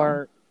just oh,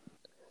 more.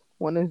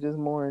 One is just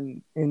more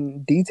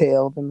in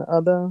detail than the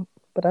other.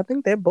 But I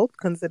think they're both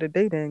considered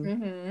dating.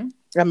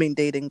 Mm-hmm. I mean,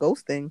 dating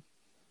ghosting.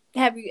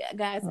 Have you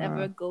guys Uh,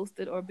 ever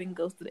ghosted or been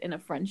ghosted in a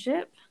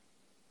friendship?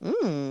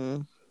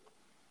 mm,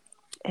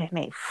 in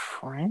a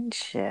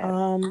friendship,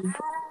 um.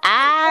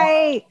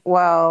 let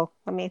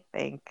me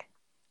think.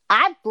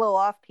 I blow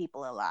off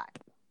people a lot.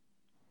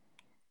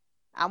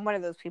 I'm one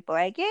of those people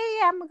like, yeah,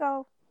 I'm gonna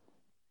go.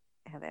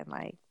 And then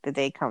like the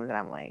day comes and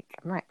I'm like,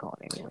 I'm not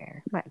going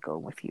anywhere. I'm not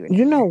going with you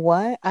You know anywhere.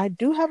 what? I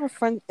do have a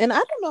friend, and I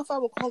don't know if I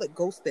would call it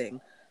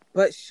ghosting,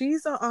 but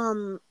she's.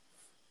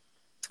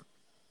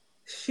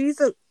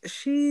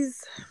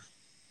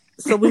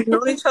 So we've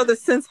known each other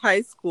since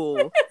high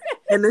school,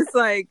 And it's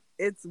like,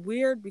 it's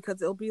weird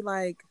because it'll be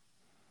like,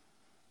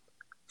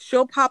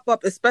 she'll pop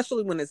up,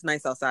 especially when it's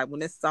nice outside.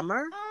 When it's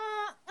summer,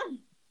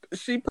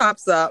 she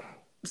pops up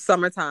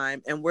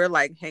summertime, and we're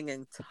like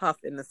hanging tough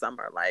in the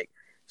summer. Like,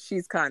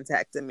 she's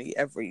contacting me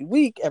every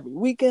week, every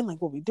weekend.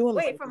 Like, what we doing?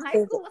 Wait, from high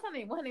school? What's her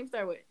name? What her name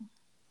start with?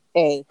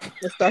 A.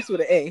 It starts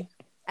with an A.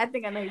 I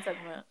think I know who you're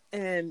talking about.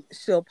 And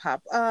she'll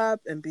pop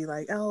up and be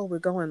like, oh, we're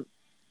going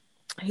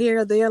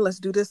here, there, let's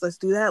do this, let's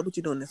do that. What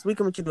you doing this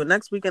weekend? What you doing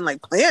next weekend?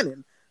 Like,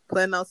 planning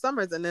out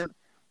summers. And then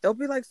they'll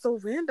be like so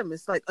random.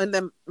 It's like, and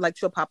then like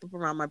she'll pop up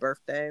around my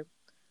birthday.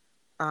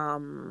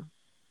 And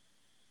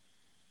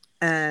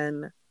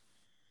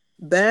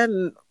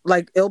then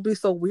like it'll be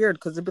so weird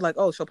because it'll be like,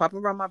 oh, she'll pop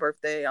up around my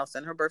birthday. I'll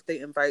send her birthday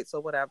invites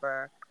or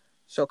whatever.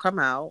 She'll come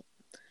out.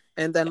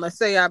 And then let's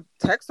say I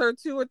text her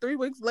 2 or 3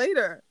 weeks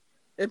later.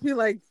 It'd be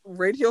like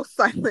radio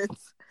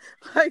silence.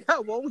 Like, I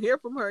won't hear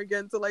from her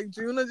again till like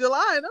June or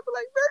July. And I'll be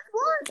like, bitch,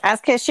 what?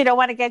 That's because she don't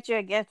want to get you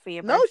a gift for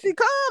your birthday. No, she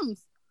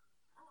comes.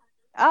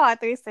 Oh, I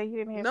thought you said you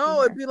didn't hear from her.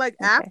 No, it'd be like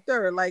after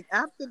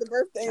the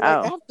birthday,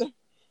 like after.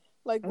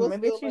 Like,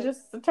 maybe she's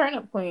just a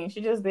turnip queen.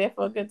 She's just there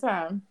for a good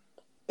time.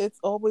 It's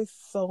always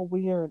so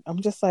weird.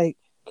 I'm just like,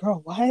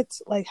 girl, what?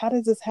 Like, how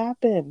does this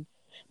happen?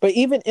 But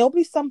even it'll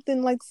be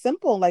something like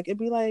simple. Like, it'd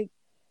be like,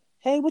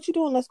 hey, what you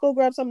doing? Let's go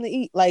grab something to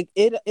eat. Like,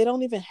 it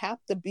don't even have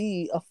to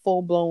be a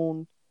full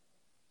blown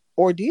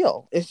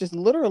ordeal. It's just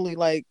literally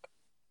like,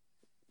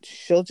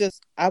 she'll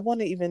just, I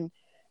want to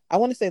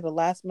say the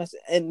last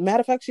message, and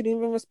matter of fact, she didn't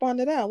even respond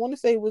to that. I want to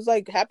say it was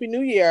like Happy New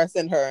Year I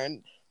sent her,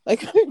 and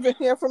like, I didn't even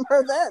hear from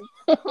her then.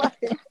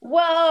 Like,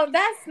 well,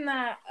 that's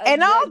not.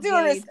 In all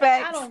due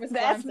respect, I don't respond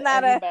that's to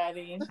not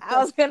everybody. I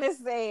was gonna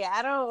say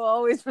I don't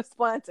always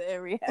respond to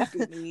every Happy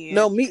New Year.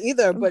 No, me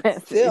either. But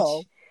message.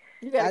 Still,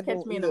 you gotta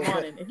catch me in the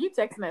morning. If you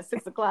texting at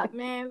 6:00,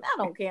 man, I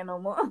don't care no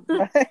more.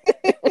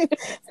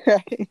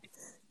 Right.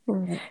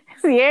 You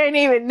ain't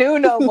even new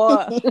no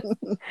more.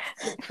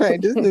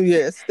 Right, this New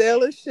Year is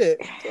stale as shit.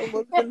 It's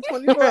almost been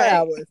 24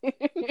 hours.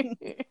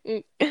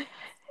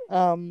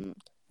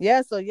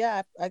 Yeah, so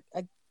yeah, I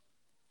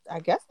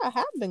guess I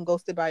have been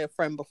ghosted by a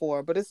friend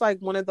before, but it's like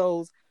one of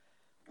those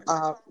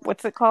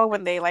what's it called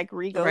when they like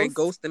re-ghost? Right,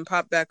 ghost and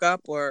pop back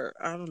up, or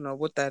I don't know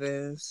what that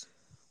is.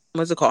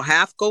 What's it called?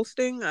 Half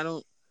ghosting? I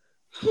don't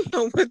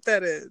know what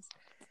that is.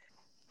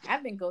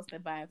 I've been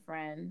ghosted by a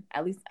friend.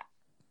 At least,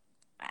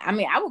 I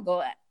mean, I would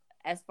go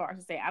as far as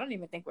to say I don't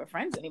even think we're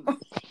friends anymore.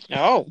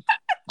 Oh,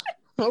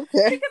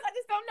 okay. Because I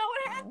just don't know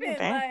what happened.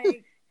 Okay.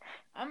 Like,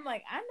 I'm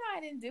like, I know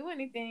I didn't do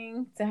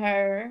anything to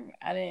her.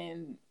 I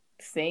didn't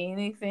say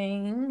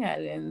anything. I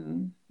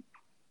didn't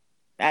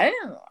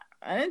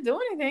do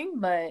anything.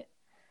 But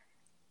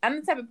I'm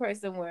the type of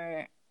person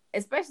where,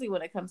 especially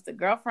when it comes to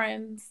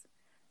girlfriends,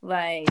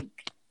 like,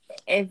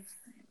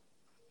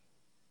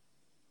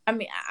 I'm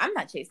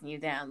not chasing you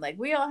down. Like,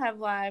 we all have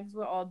lives.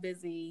 We're all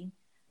busy.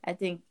 I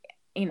think,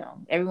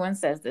 everyone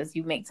says this.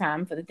 You make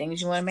time for the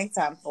things you want to make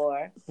time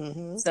for.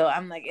 Mm-hmm. So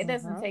I'm like, it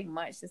doesn't take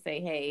much to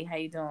say, hey, how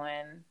you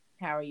doing?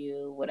 How are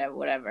you?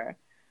 Whatever.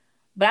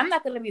 But I'm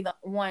not going to be the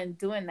one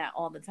doing that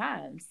all the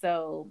time.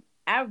 So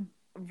I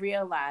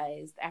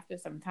realized after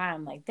some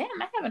time, like,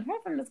 damn, I haven't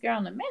heard from this girl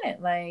in a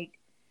minute. Like,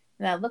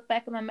 and I look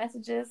back at my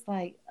messages,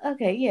 like,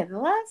 okay, yeah, the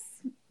last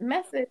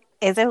message.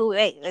 Is it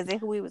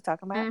who we was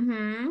talking about?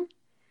 Mm-hmm.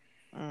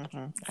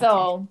 Mm-hmm.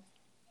 So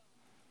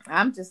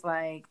I'm just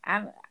like,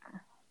 I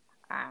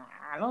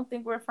don't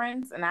think we're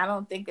friends, and I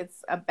don't think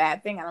it's a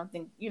bad thing. I don't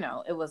think,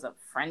 it was a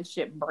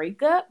friendship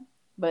breakup,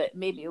 but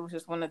maybe it was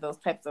just one of those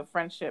types of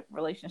friendship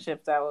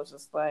relationships that was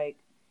just like,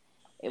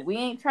 if we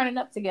ain't turning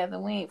up together,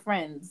 we ain't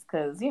friends,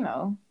 because,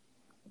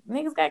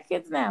 niggas got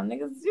kids now.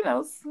 Niggas,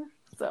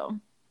 so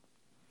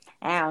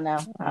I don't know.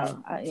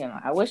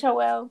 I wish her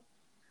well,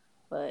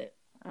 but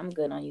I'm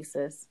good on you,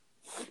 sis.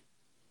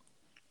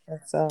 Yeah,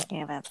 that sucks.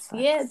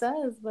 Yeah, it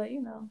does, but,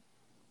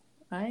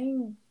 I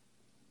ain't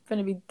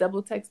gonna be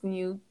double texting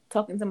you,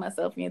 talking to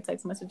myself in your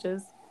text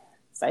messages.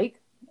 Psych.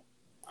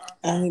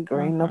 I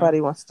agree. Mm-hmm. Nobody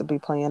wants to be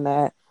playing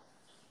that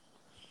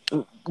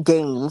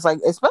games, like,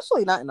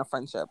 especially not in a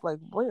friendship. Like,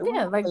 we're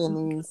like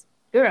playing these.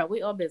 Girl,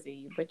 we all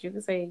busy, but you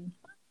can say.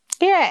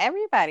 Yeah,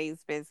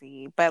 everybody's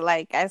busy, but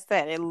like I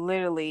said, it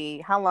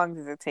literally. How long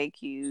does it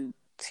take you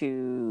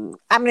to?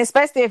 I mean,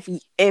 especially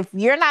if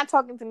you're not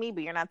talking to me,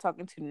 but you're not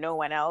talking to no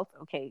one else.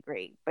 Okay,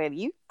 great, but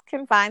you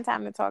can find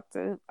time to talk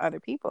to other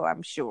people.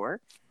 I'm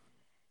sure.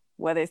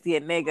 Whether it's the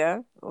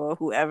nigga or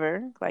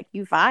whoever, like,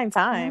 you find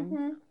time.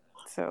 Mm-hmm.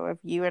 So if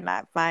you are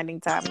not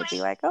finding time to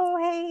be like, oh,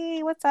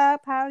 hey, what's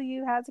up? How are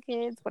you? How's the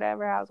kids?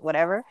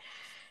 Whatever.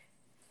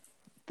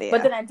 Yeah,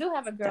 but then I do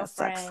have a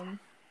girlfriend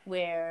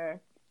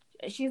where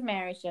she's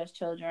married, she has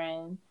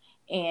children,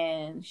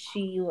 and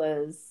she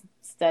was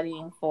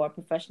studying for a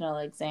professional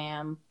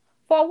exam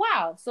for a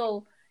while.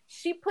 So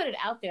she put it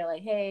out there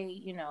like,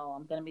 hey,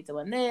 I'm going to be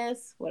doing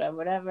this,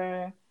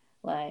 whatever.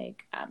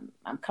 Like,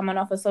 I'm coming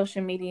off of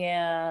social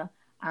media.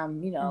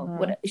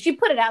 Mm-hmm. She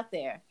put it out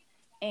there.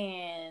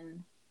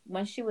 And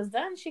when she was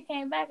done, she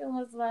came back and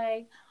was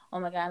like, "Oh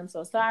my God, I'm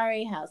so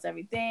sorry. How's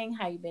everything?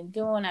 How you been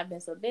doing? I've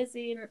been so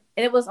busy." And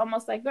it was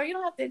almost like, "Girl, you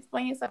don't have to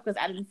explain yourself,"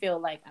 because I didn't feel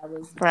like I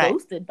was Right.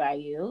 ghosted by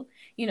you.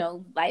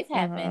 Life Mm-hmm.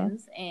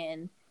 happens,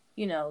 and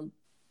you know,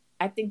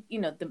 I think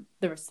the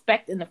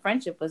respect and the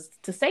friendship was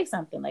to say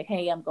something like,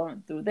 "Hey, I'm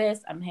going through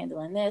this. I'm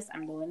handling this.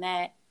 I'm doing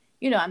that.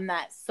 I'm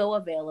not so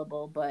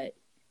available, but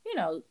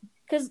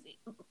because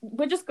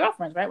we're just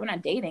girlfriends, right? We're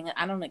not dating.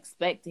 I don't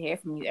expect to hear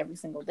from you every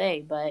single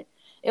day, but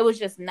it was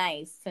just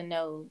nice to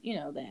know,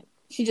 that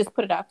she just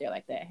put it out there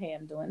like that. Hey,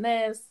 I'm doing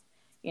this.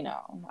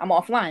 I'm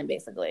offline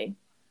basically.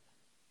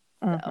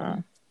 So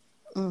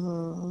Mm-hmm.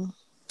 Hmm.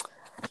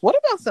 What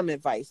about some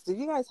advice? Do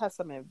you guys have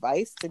some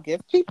advice to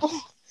give people?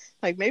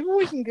 Like maybe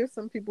we can give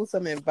some people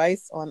some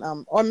advice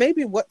on or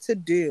maybe what to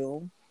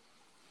do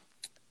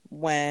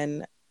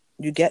when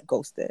you get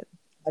ghosted.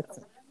 Like,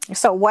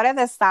 So, what are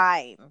the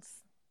signs?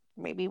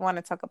 Maybe you want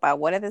to talk about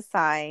what are the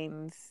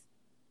signs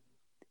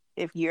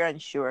if you're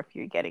unsure if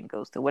you're getting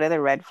ghosted. What are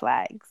the red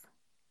flags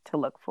to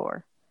look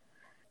for?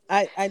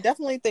 I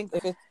definitely think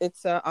if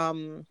it's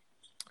a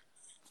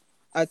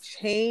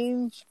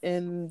change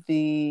in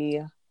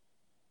the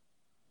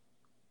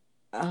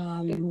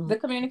the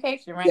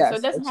communication, right? So it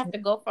yes, doesn't have to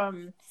go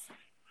from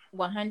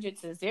 100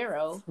 to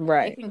 0. It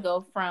right. can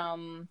go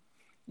from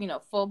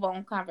full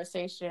blown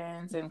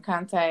conversations and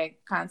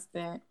contact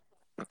constant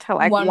To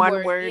like one one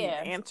word, word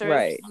yeah, answers,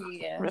 Right.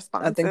 yeah,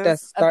 I think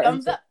that's responses, a starting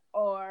thumbs to up,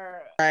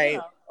 or right.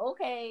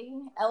 okay,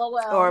 or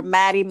lol,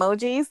 mad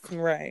emojis.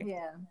 Right.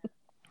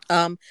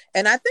 yeah,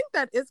 And I think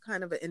that is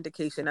kind of an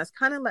indication. That's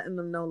kind of letting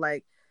them know,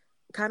 like,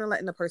 kind of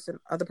letting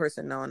other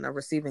person know on the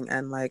receiving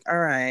end, like, all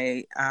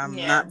right, I'm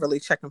yeah, not really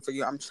checking for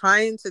you. I'm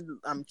trying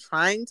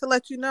to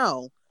let you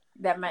know.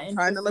 that my I'm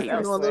trying to interest is let Be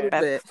you know a little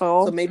elsewhere, bit.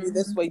 So respectful. maybe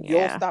this hmm, way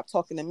you'll Yeah. stop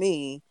talking to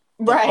me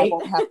and I right,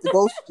 won't have to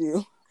ghost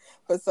you.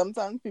 But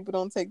sometimes people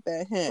don't take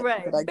that hint. But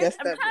right, I bitch, guess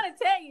I'm that trying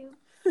to tell you,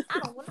 I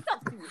don't want to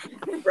talk to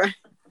you. right,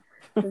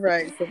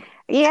 right. So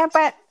Yeah,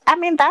 but I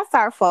mean that's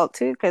our fault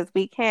too because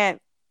we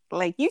can't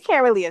like you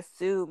can't really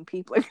assume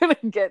people are gonna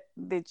get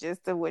the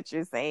gist of what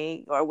you're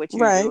saying or what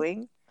you're right.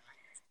 doing.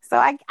 So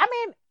I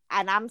mean,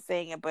 and I'm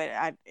saying it, but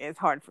it's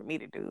hard for me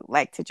to do.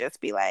 Like to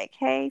just be like,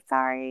 "Hey,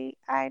 sorry,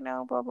 I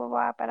know, blah blah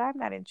blah, but I'm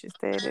not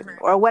interested,"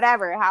 or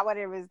whatever,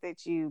 however it is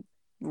that you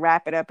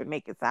wrap it up and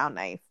make it sound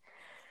nice.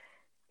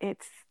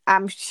 It's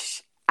I'm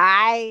sh-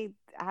 I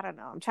don't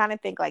know. I'm trying to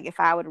think like if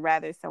I would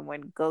rather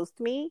someone ghost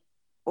me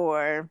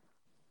or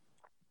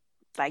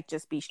like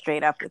just be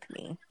straight up with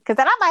me because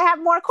then I might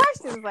have more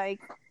questions like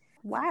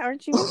why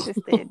aren't you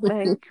interested?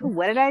 Like,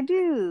 what did I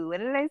do? What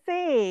did I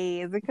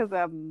say? Is it because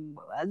I'm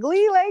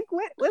ugly? Like,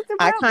 what's the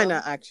I kind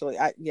of problem? actually,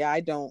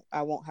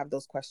 I won't have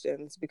those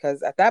questions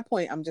because at that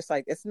point I'm just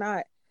like, it's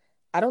not.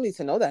 I don't need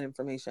to know that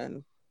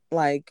information.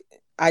 Like,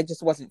 I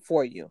just wasn't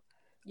for you.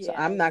 So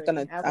Yeah, I agree.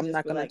 I would I'm just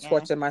not be gonna like, eh.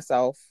 torture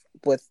myself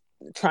with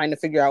trying to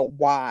figure out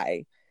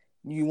why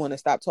you want to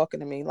stop talking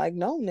to me. Like,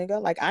 no,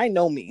 nigga. Like, I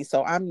know me,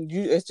 so I'm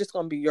you. It's just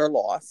gonna be your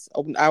loss.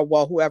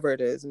 Well, whoever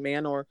it is,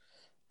 man or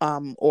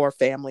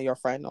family or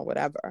friend or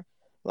whatever.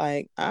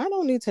 Like, I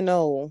don't need to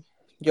know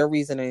your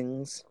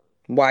reasonings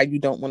why you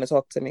don't want to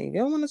talk to me. You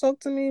don't want to talk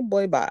to me,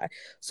 boy, bye.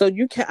 So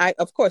you can. I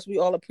of course we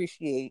all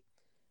appreciate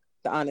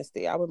the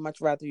honesty. I would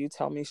much rather you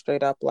tell me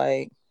straight up,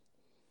 like,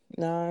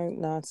 no,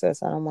 no,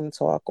 sis, I don't want to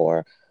talk,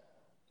 or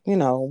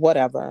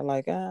whatever.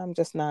 Like, I'm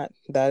just not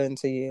that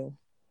into you.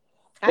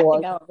 I think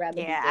Or I would rather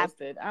be Yeah,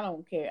 ghosted. I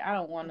don't care. I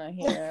don't want to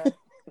hear,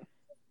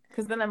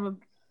 because then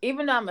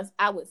even though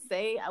I would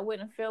say I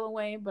wouldn't feel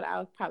away, but I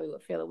would probably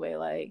would feel away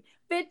like,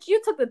 bitch,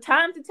 you took the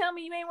time to tell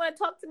me you ain't want to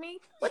talk to me.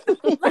 What the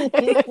like?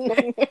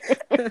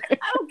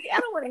 I don't care. I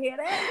don't want to hear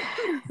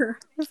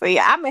that. so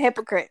yeah, I'm a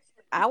hypocrite.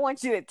 I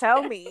want you to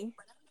tell me,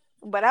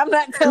 but I'm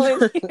not telling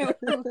you.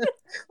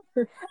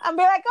 I'm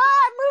be like,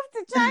 oh, I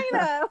moved to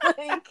China.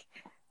 Like,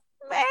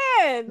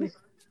 man,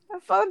 the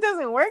phone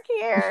doesn't work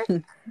here.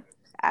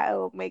 I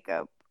will make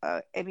up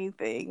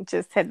anything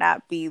just to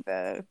not be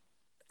the.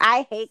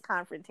 I hate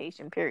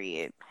confrontation.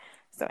 Period.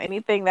 So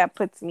anything that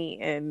puts me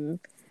in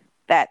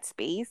that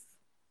space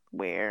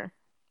where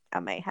I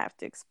might have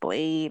to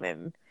explain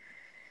and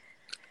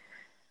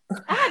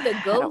I had to I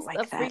don't ghost a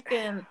like that.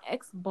 freaking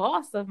ex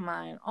boss of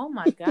mine. Oh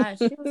my gosh,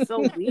 she was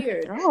so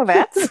weird. Oh,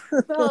 that's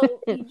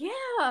So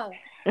yeah,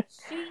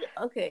 she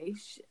okay.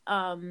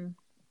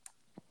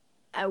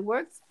 I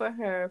worked for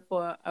her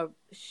for a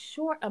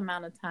short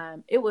amount of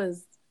time. It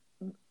was,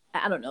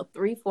 I don't know,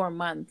 3 4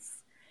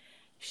 months.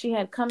 She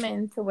had come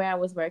into where I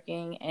was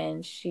working,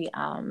 and she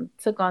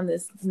took on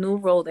this new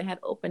role that had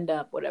opened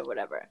up, whatever,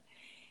 whatever.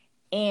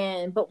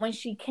 And but when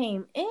she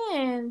came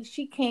in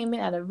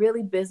at a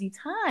really busy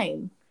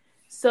time.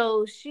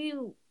 So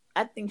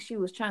I think she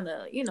was trying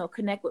to,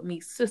 connect with me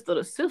sister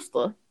to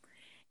sister.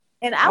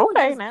 And I would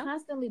okay just now.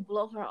 constantly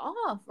blow her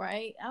off,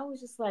 right? I was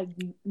just like,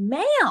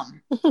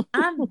 ma'am,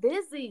 I'm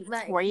busy.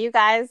 Like, Were you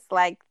guys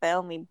like the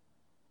only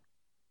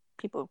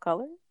people of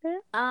color there?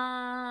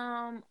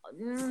 not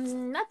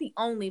the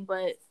only,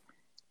 but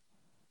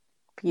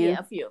yeah, Few.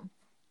 a few.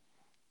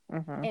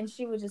 Mm-hmm. And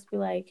she would just be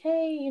like,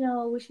 hey,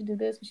 we should do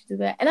this, we should do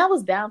that. And I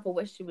was down for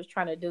what she was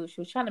trying to do.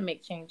 She was trying to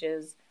make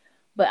changes.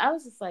 But I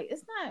was just like,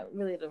 it's not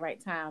really the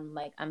right time.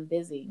 Like, I'm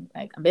busy.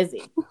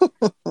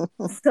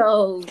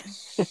 So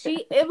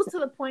it was to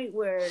the point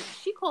where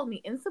she called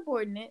me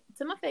insubordinate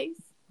to my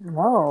face.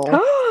 Whoa.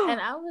 And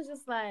I was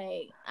just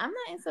like, I'm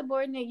not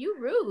insubordinate. You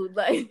rude.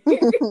 Like,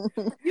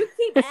 you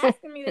keep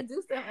asking me to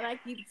do stuff, and I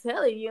keep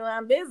telling you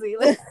I'm busy.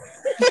 Like,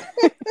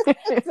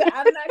 so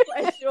I'm not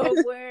quite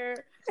sure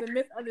where the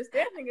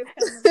misunderstanding is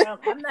coming from.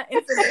 I'm not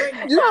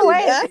insubordinate. You I'm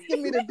keep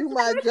asking me to do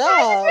my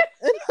job.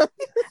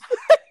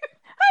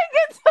 I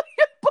get to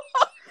your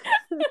boss.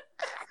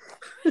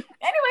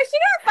 Anyway, she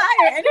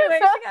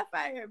got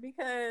fired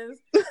because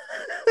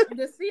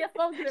the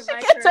CFO didn't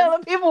like her.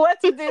 Telling people what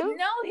to do.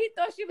 No, he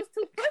thought she was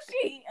too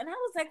pushy, and I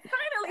was like,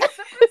 finally,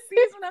 someone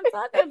sees what I'm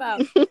talking about.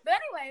 But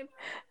anyway,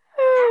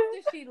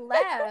 after she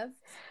left,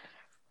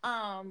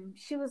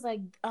 she was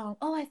like, oh,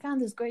 I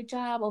found this great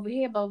job over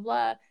here, blah, blah,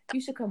 blah.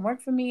 You should come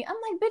work for me. I'm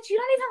like, bitch, you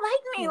don't even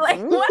like me.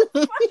 Like, what the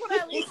fuck would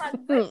I leave my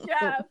good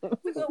job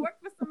to go work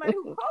for somebody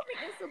who called me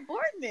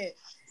insubordinate?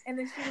 And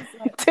then she was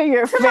like, to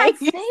your my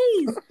face.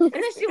 face. And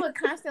then she would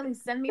constantly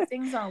send me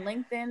things on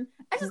LinkedIn.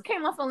 I just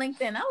came off of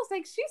LinkedIn. I was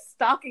like, she's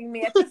stalking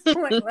me at this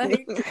point.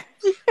 Like,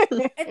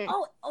 and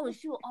and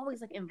she will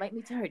always like invite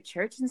me to her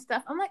church and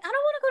stuff. I'm like, I don't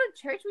want to go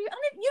to church with you.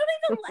 You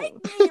don't even like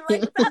me.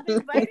 Like, stop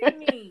inviting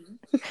me.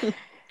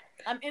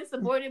 I'm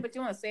insubordinate, but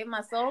you want to save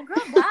my soul? Girl,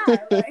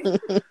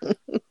 bye.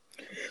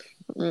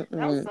 Like,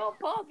 I was so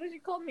appalled when she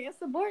called me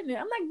insubordinate.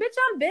 I'm like, bitch,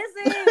 I'm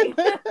busy.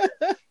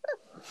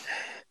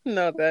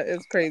 No, that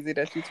is crazy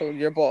that you told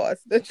your boss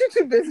that you're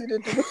too busy to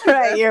do what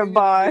right, your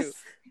boss.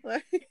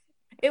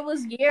 It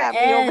was year Got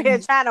end. me over here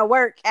trying to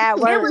work at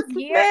work. It was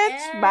year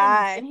bitch, end.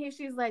 Bye. And here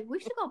she's like, we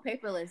should go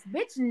paperless.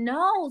 Bitch,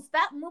 no.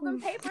 Stop moving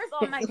papers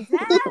on my desk.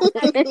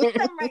 I need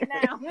them right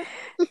now.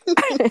 The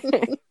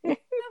fuck?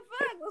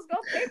 Let's go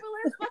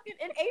paperless fucking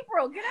in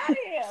April. Get out of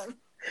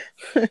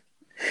here.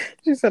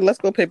 She said, let's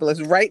go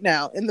paperless right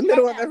now in the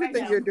middle of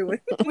everything you're doing.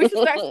 We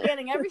should start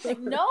scanning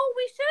everything. No,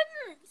 we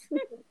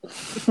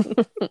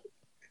shouldn't.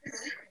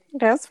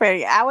 That's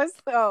funny. I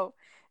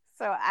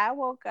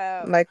woke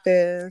up like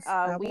this.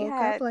 We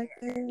had up like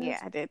this. Yeah,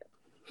 I did.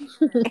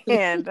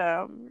 And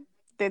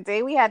the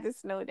day we had the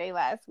snow day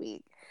last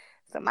week,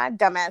 so my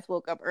dumbass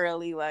woke up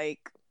early,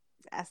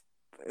 it's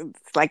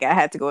like I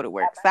had to go to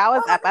work. So I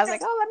was up. I was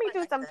like, oh, let me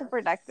do something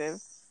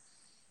productive.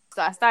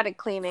 So I started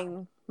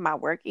cleaning my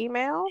work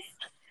emails.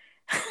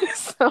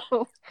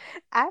 So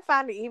I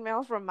found an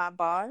email from my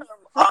boss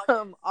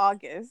from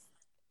August,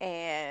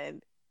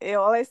 and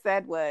all it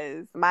said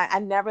was I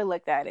never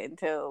looked at it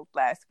until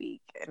last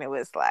week, and it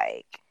was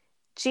like,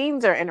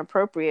 jeans are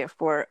inappropriate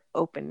for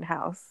open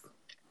house.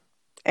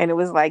 And it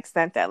was like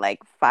sent at like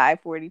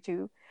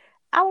 5:42.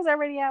 I was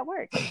already at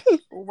work.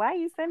 Why are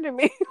you sending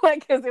me?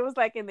 Like, because it was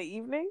like in the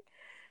evening.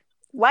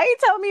 Why are you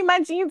telling me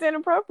my jeans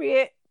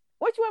inappropriate?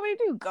 What you want me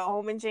to do? Go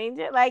home and change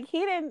it? Like,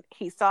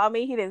 he saw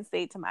me. He didn't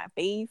say it to my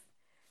face.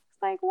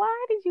 It's like,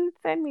 why did you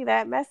send me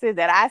that message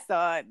that I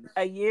saw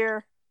a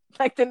year,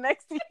 like the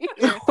next year?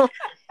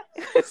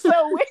 It's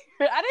so weird.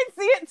 I didn't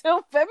see it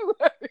till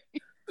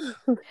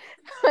February.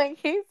 Like,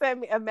 he sent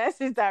me a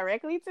message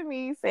directly to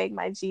me saying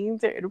my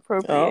jeans are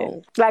inappropriate.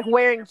 Oh. Like,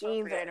 wearing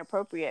jeans are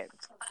inappropriate.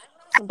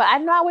 But I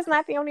know I was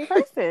not the only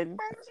person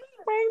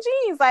wearing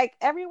jeans. Like,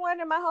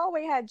 everyone in my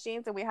hallway had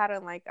jeans, and we had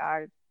on like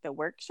the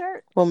work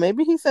shirt. Well,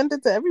 maybe he sent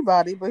it to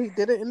everybody, but he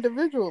did it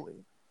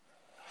individually.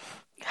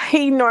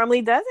 He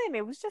normally doesn't.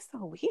 It was just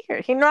so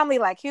weird. He normally,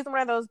 he's one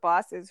of those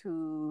bosses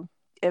who,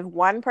 if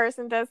one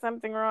person does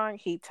something wrong,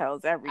 he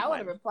tells everyone. I would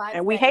have replied,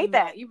 and we hate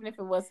that, even if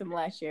it was him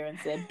last year, and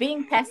said,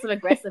 "Being passive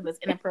aggressive is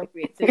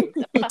inappropriate too." Get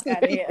the fuck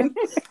out of here.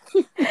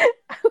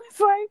 I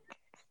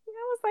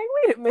was like,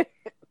 wait a minute.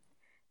 I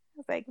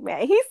was like,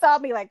 man, he saw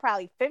me like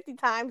probably 50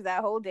 times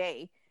that whole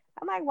day.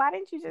 I'm like, why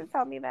didn't you just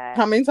tell me that?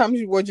 How many times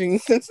you wore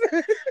jeans since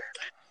then?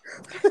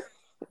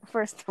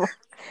 First of all,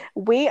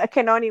 we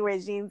can only wear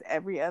jeans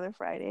every other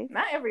Friday.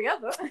 Not every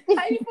other. How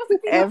are you supposed to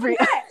keep every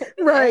that?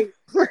 Right.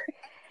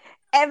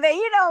 And then,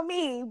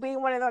 me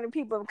being one of the only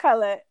people of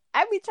color,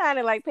 I be trying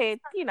to I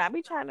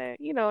be trying to,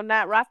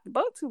 not rock the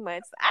boat too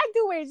much. I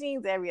do wear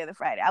jeans every other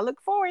Friday. I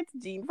look forward to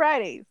Jean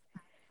Fridays.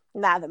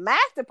 Now, the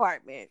math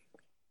department,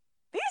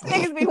 these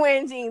niggas be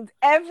wearing jeans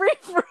every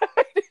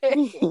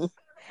Friday.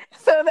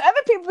 So the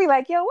other people be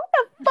like, yo, what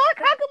the fuck?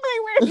 How come they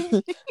wearing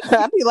jeans?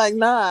 I'd be like,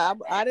 nah,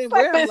 I didn't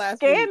wear them last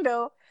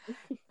scandal.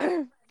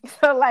 Week.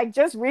 So,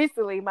 just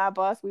recently, my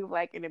boss, we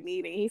were, in a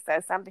meeting. He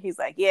said something. He's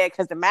like, yeah,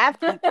 because the math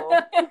people,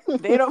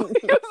 they don't...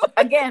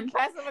 Again,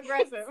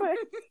 passive-aggressive.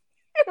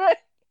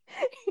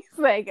 He's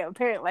like,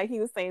 apparently, he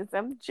was saying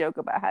some joke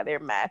about how their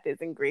math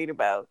isn't great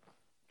about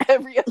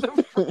every other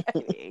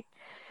Friday.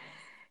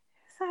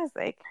 So I was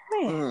like,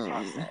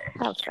 man,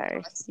 I'm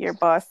sorry. Your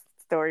boss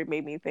story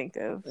made me think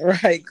of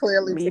Right.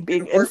 Clearly me taking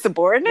being the work.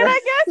 insubordinate, Right.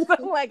 I guess.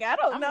 I'm like, I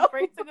don't I'm know.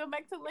 afraid to go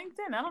back to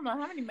LinkedIn. I don't know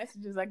how many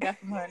messages I got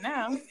from her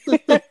now.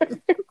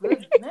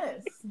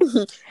 Goodness.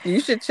 You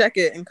should check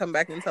it and come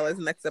back and tell us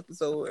next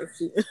episode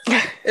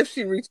if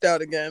she reached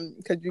out again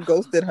because you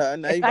ghosted her.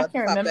 Now If you I about to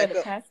can pop remember back the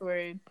up.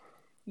 password,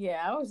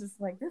 yeah, I was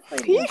just like, this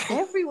lady is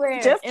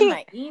everywhere. Just In keep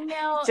my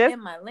email, just in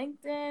my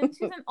LinkedIn.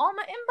 She's in all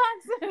my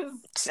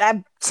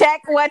inboxes.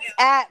 check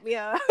WhatsApp,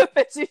 yo.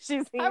 Bet you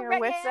she's in Her your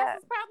reggae ass WhatsApp.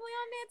 is probably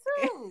on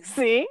there too.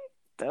 See,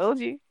 told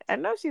you. I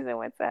know she's in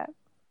WhatsApp.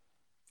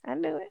 I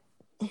knew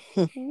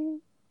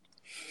it.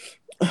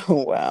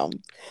 Wow.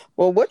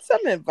 Well, what's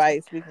some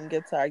advice we can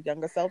give to our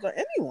younger selves or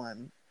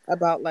anyone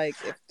about like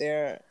if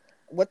they're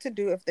what to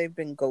do if they've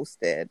been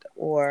ghosted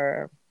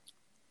or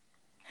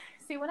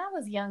See, when I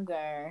was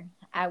younger,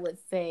 I would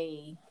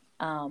say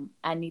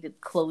I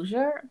needed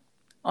closure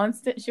on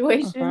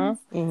situations.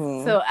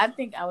 mm-hmm. So I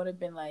think I would have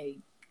been like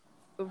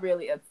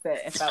really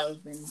upset if I was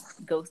been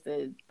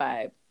ghosted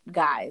by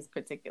guys,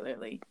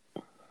 particularly.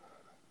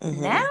 Now,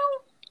 Mm-hmm.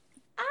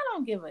 I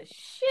don't give a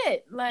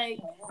shit. Like,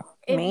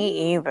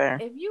 Me either.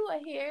 if you are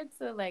here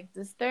to like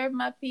disturb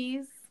my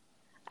peace,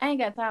 I ain't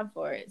got time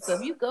for it. So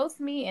if you ghost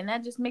me and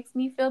that just makes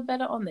me feel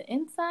better on the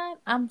inside,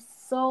 I'm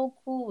so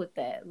cool with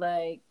that.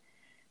 Like,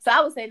 so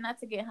I would say not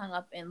to get hung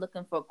up in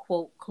looking for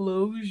quote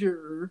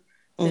closure.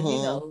 Because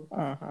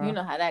you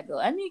know how that go.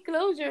 I need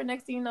closure.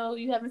 Next thing you know,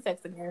 you having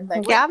sex again.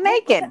 Like Y'all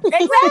naked.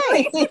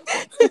 exactly.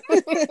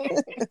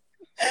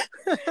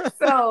 Mm-hmm.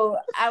 So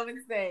I would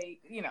say,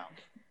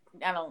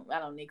 I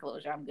don't need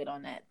closure. I'm good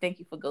on that. Thank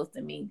you for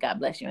ghosting me. God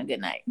bless you and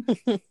good night.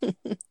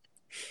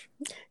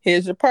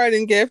 Here's your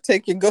parting gift.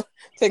 Take your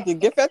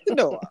gift at the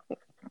door.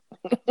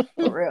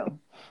 For real.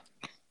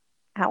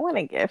 I want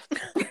a gift.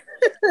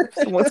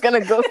 Someone's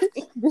gonna ghost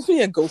me. Give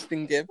me a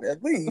ghosting gift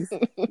at least.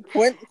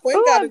 Quinn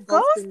Ooh, got a a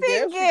ghosting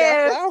gift. She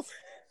got flowers.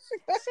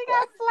 She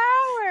got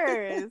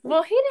flowers.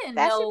 Well, he didn't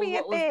That should know be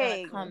a what was gonna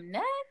thing. come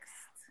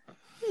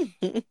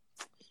next.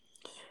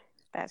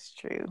 That's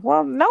true.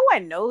 Well, no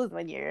one knows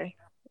when you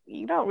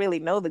don't really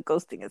know the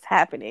ghosting is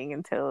happening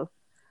until it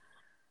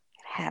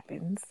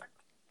happens.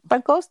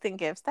 But ghosting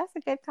gifts, that's a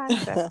good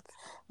concept.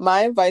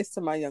 My advice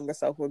to my younger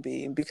self would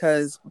be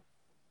because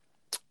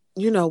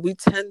we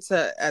tend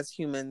to, as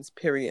humans,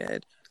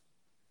 period,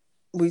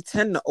 we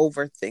tend to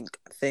overthink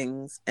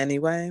things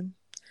anyway.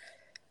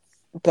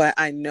 But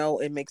I know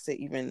it makes it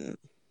even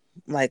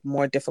like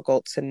more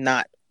difficult to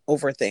not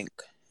overthink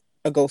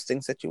a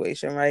ghosting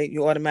situation, right?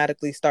 You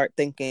automatically start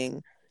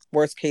thinking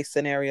worst case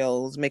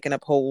scenarios, making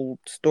up whole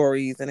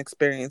stories and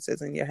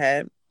experiences in your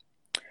head.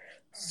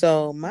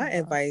 So my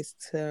advice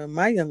to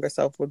my younger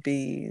self would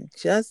be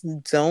just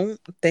don't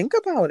think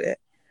about it.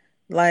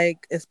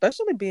 Like,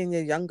 especially being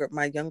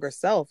my younger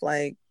self,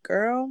 like,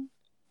 girl,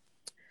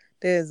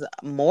 there's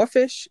more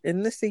fish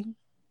in the sea.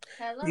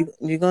 Hello.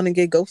 You're gonna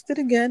get ghosted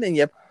again and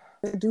you're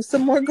gonna do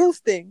some more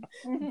ghosting.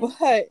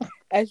 But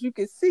as you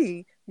can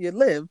see, you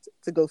lived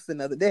to ghost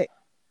another day.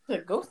 To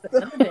ghost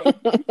another day.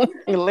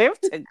 You live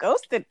to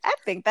ghost it. I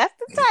think that's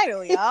the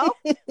title, y'all.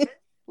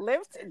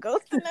 Live to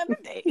ghost another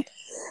day.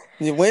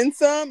 You win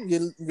some,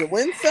 you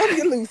win some,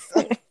 you lose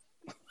some.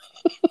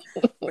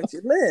 But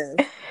you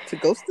live to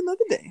ghost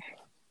another day.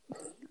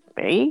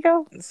 There you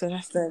go. So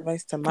that's the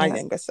advice to my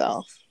younger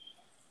self.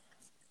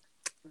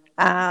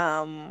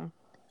 I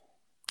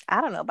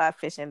don't know about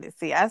fish in the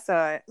sea. I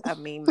saw a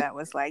meme that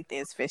was like,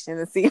 "There's fish in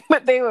the sea,"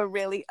 but they were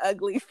really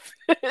ugly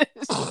fish.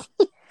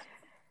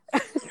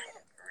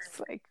 It's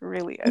like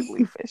really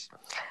ugly fish.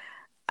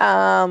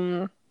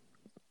 I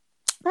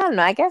don't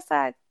know. I guess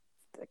to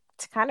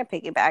kind of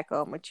piggyback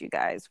on what you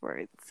guys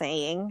were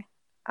saying.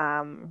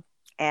 And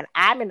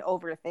I'm an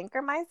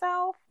overthinker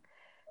myself,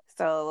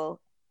 so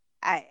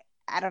I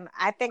don't.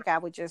 I think I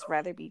would just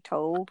rather be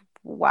told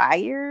why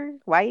you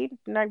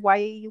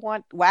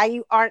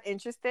aren't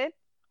interested,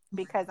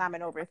 because I'm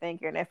an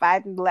overthinker. And if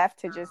I'm left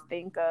to just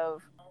think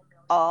of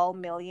all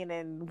million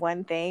and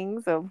one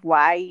things of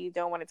why you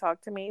don't want to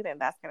talk to me, then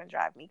that's gonna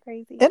drive me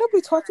crazy. It'll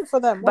be torture for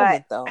that But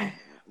moment, though.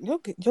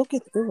 You'll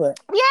get through it.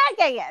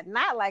 Yeah.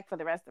 Not like for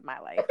the rest of my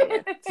life.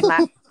 Yeah, it's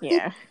not.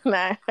 Yeah,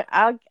 nah,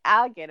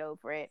 I'll get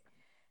over it.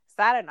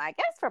 So I don't know. I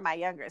guess for my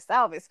younger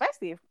self,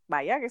 especially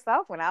my younger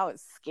self when I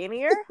was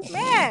skinnier,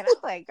 man, I'm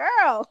like,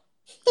 girl,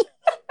 you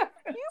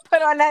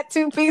put on that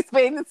 2-piece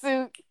bathing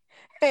suit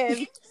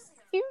and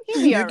you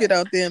be You all get right.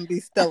 out there and be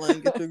Stella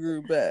and get your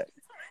groove back.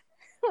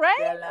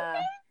 Right?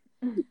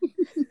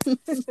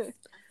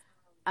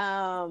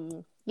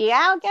 Yeah,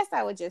 I guess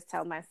I would just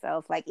tell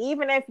myself, like,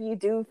 even if you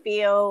do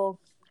feel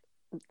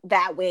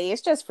that way,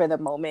 it's just for the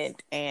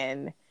moment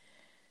and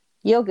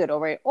you'll get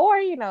over it. Or,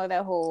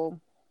 that whole,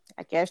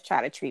 I guess,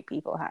 try to treat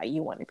people how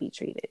you want to be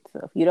treated. So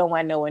if you don't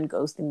want no one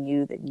ghosting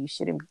you, then you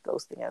shouldn't be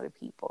ghosting other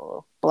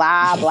people.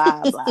 Blah,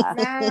 blah, blah.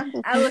 Nah,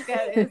 I look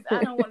at it as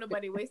I don't want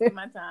nobody wasting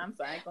my time,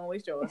 so I ain't gonna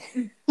waste yours.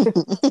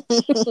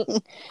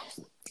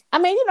 I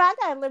mean, I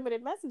got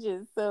limited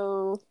messages,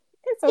 so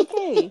it's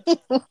okay.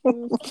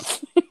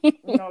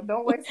 No,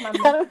 don't waste my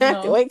I don't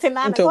have to wait till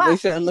 9 Don't o'clock.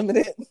 waste your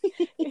unlimited.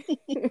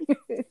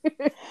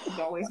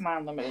 Don't always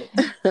mine limited.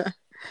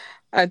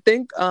 I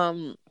think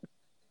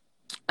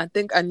I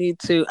think I need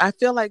to. I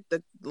feel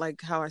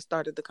like how I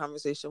started the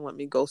conversation with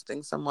me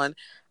ghosting someone.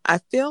 I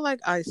feel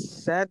like I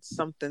said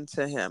something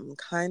to him,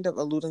 kind of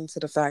alluding to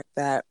the fact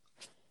that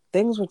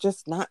things were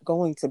just not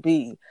going to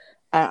be.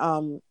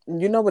 You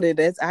know what it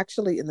is?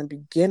 Actually, in the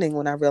beginning,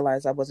 when I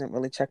realized I wasn't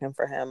really checking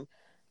for him,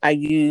 I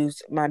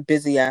used my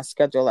busy ass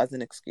schedule as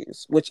an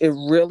excuse. I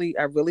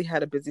really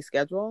had a busy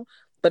schedule,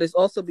 but it's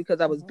also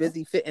because I was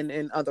busy fitting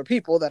in other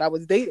people that I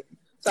was dating.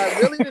 So I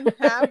really didn't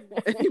have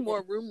any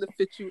more room to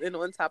fit you in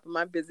on top of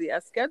my busy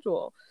ass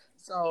schedule.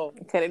 So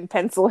Couldn't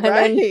pencil him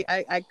in.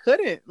 right, I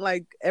couldn't.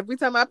 Like every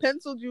time I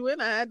penciled you in,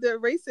 I had to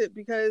erase it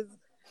because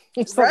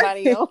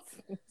Somebody right. else.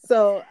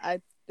 So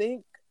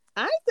think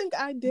I think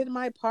I did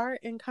my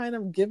part in kind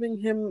of giving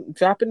him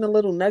dropping the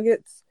little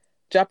nuggets,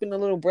 dropping the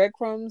little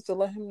breadcrumbs to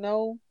let him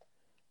know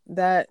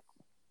that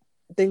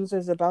things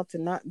is about to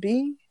not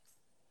be.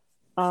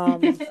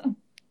 And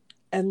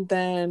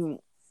then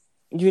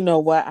you know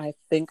what? I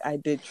think I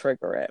did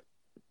trigger it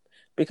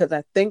because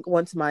I think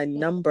once my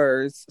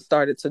numbers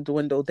started to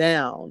dwindle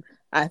down,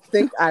 I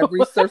think I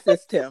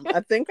resurfaced him. I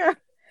think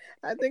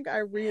I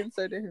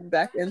reinserted him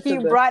back into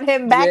You the. brought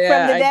him back from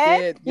Yeah, the I dead?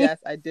 did. Yes,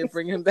 I did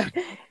bring him back.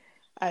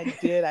 I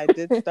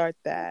did start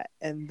that,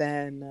 and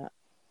then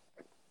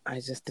I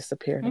just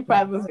disappeared You again.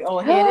 probably was like, oh,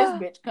 here this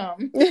bitch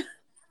come.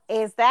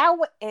 Is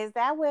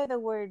that where the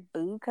word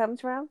boo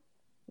comes from?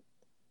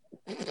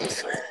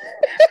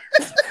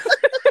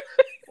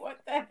 What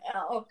the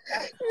hell?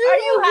 You Are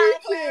you are high,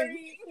 reaching.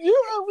 Clary?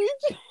 You are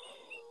reaching.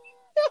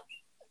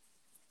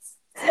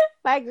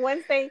 Like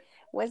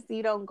once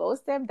you don't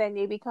ghost them, then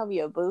they become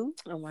your boo.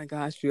 Oh my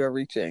gosh, you are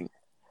reaching.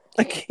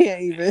 I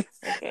can't even.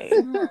 Okay.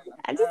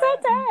 I just had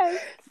to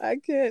ask. I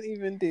can't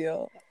even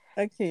deal.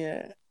 I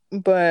can't.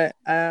 But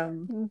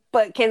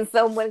But can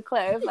someone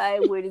clarify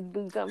where does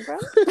boo come from?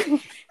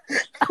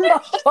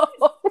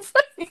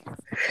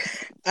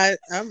 I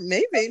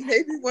maybe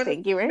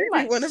Thank you very maybe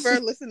much. one of our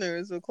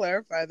listeners will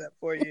clarify that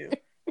for you,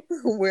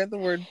 where the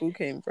word "boo"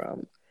 came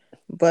from.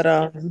 But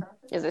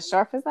Is it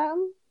short for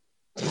something?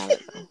 I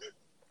don't know.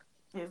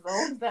 There's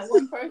always that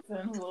one person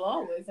who will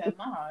always have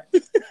my heart.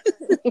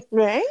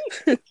 Right?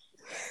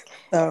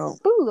 so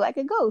Boo, like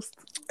a ghost.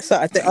 so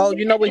I think. Oh,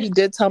 you know what he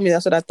did tell me?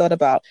 That's what I thought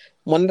about.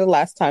 One of the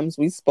last times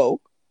we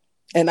spoke,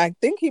 and I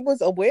think he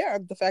was aware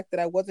of the fact that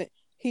I wasn't.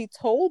 He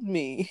told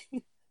me.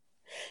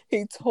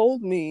 He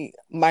told me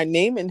my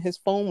name in his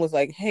phone was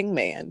like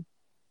Hangman,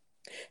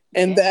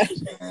 and Yeah.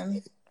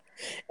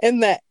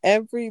 that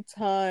every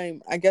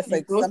time I guess You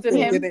like ghosted something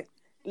him? didn't.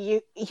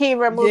 He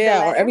removed the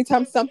Yeah, or letter. every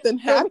time something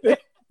happened,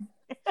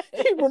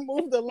 he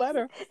removed the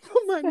letter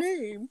from my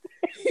name.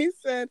 He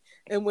said,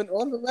 and when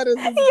all the letters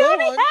was He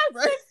already gone, had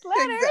right? 6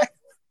 letters.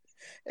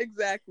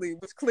 Exactly,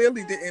 which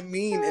clearly didn't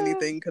mean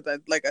anything because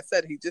like I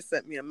said, he just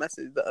sent me a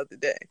message the other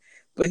day.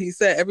 But he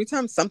said every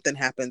time something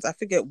happens, I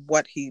forget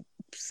what he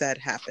said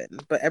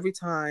happened, but every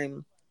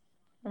time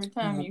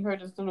You heard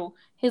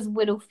his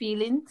widow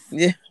feelings.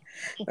 yeah,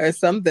 or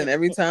something.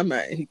 Every time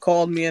he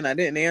called me and I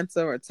didn't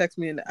answer or text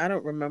me, and I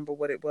don't remember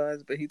what it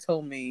was, but he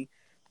told me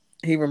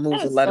he removed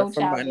That the is letter so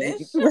from my name.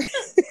 childish.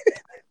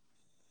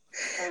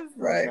 That is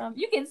so Right. dumb.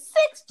 You get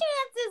 6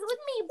 chances with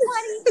me,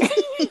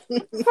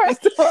 buddy.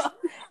 First of all,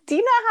 do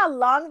you know how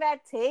long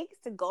that takes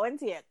to go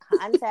into your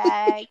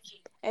contacts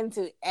and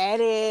to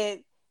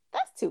edit?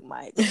 That's too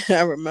much.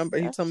 I remember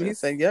he That's told me, he just...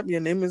 said, "Yep, your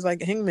name is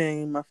like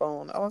Hangman in my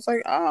phone." I was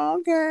like, "Oh,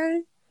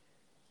 okay."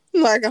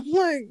 Like I'm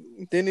like,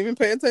 didn't even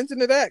pay attention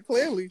to that.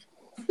 Clearly,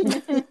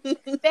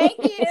 Thank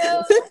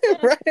you.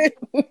 right?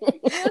 You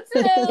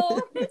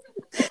too.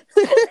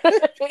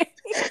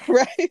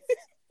 Right?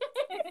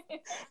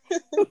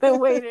 The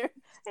waiter,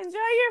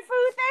 enjoy your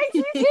food. Thanks,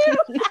 you too.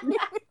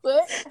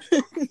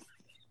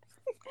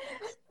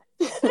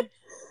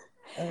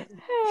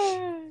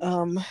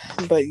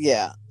 But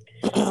yeah.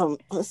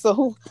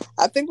 So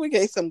I think we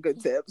gave some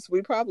good tips.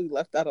 We probably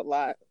left out a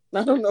lot.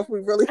 I don't know if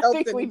we really I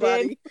helped think we did.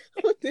 anybody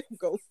with their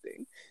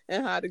ghosting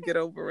and how to get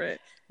over it.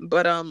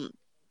 But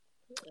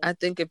I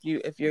think if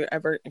you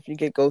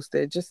get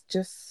ghosted, just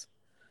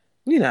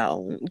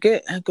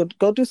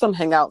go do some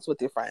hangouts with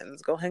your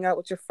friends. Go hang out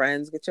with your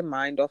friends, get your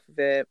mind off of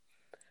it.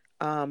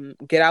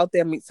 Get out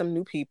there, meet some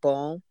new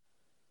people.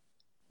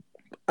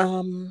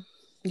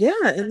 Yeah,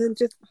 and then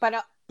just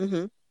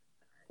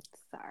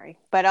sorry,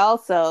 but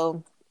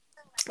also,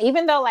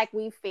 even though like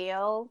we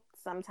feel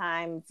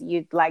sometimes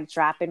you like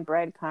dropping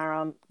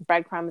breadcrumbs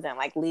and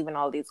like leaving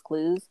all these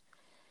clues,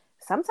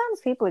 sometimes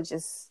people are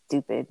just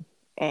stupid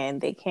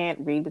and they can't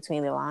read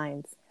between the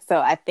lines. So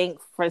I think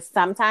for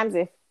sometimes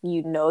if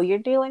you know you're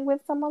dealing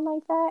with someone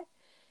like that,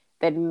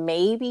 then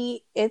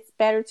maybe it's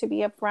better to be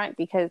upfront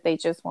because they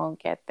just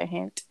won't get the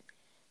hint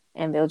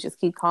and they'll just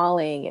keep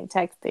calling and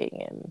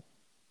texting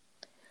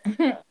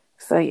and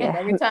so yeah,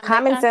 every time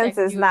common sense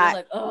is not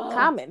like, oh.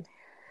 common.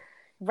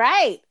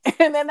 Right.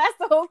 And then that's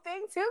the whole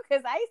thing too,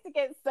 because I used to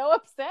get so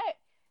upset.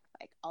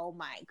 Like, oh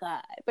my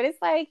God. But it's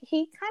like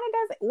he kind of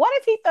doesn't. What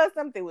if he thought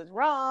something was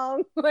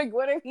wrong? Like,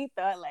 what if he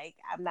thought like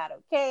I'm not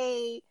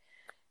okay?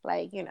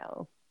 Like,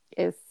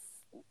 it's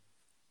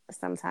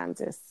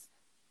sometimes it's,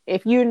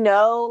 if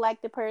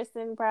like the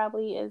person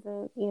probably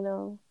isn't,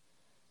 to,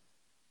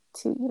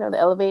 the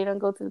elevator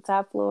and go to the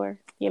top floor,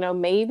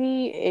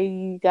 maybe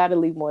you got to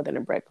leave more than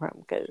a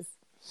breadcrumb, because,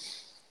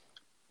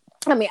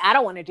 I mean, I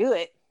don't want to do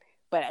it,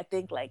 but I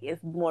think like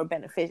it's more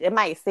beneficial. It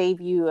might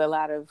save you a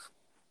lot of,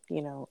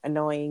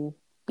 annoying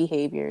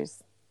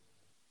behaviors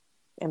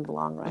in the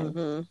long run.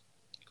 Mm-hmm.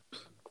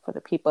 For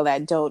the people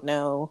that don't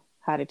know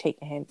how to take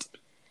a hint,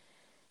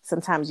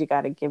 sometimes you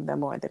got to give them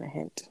more than a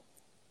hint.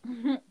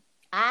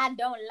 I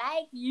don't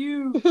like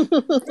you.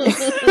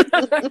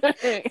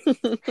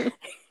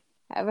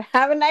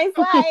 have a nice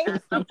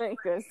life.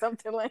 Or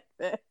something like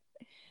that.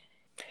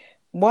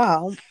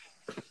 Wow.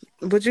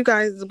 Would you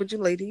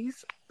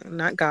ladies,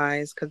 not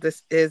guys, because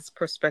this is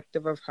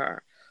perspective of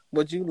her,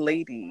 would you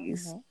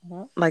ladies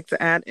like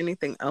to add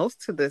anything else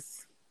to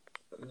this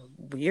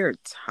weird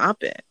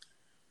topic?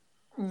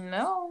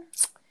 No.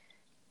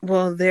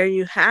 Well, there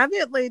you have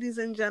it, ladies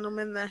and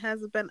gentlemen. That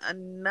has been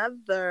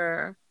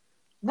another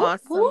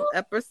awesome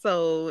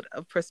episode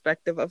of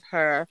Perspective of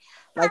Her.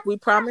 Like we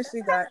promised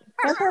you guys.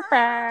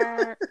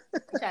 That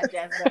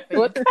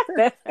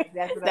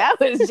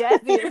was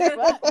jazzy as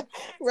fuck.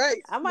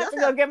 Right. I'm about to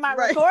go get my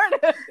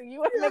recorder. You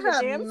want to make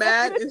a jam?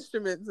 Mad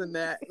instruments in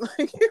that.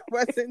 Like it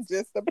wasn't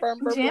just a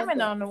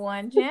jamming on the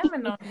one.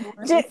 Jamming on the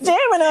one.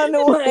 Jamming on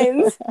the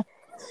ones.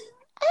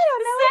 I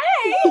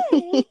don't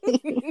know.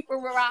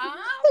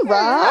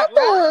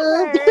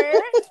 Robert.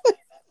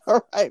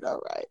 All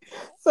right.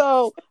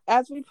 So,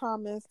 as we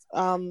promised,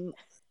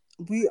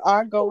 we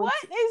are going. What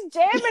is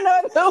jamming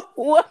on the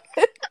ones?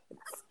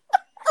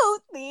 Oh,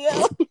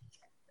 Theo.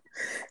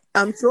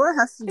 I'm sure it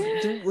has to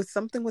do with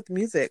something with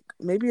music.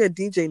 Maybe a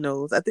DJ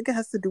knows. I think it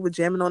has to do with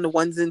jamming on the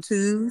ones and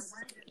twos.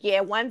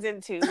 Yeah, ones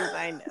and twos,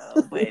 I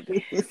know. But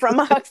from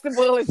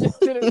Huxtable, it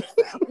just didn't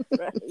sound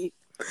right.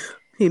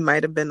 He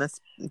might have been a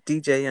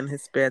DJ in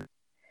his spare.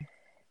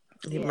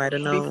 He might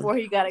have known. Before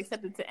he got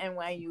accepted to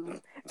NYU.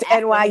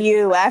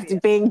 After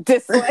being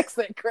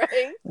dyslexic,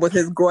 right? With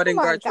his Gordon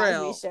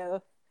Gartrell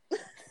show.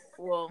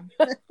 Well,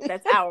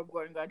 that's our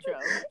Gordon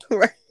Gartrell.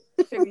 Right.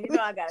 You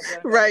know I got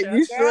it. Right,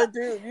 you sure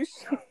do. You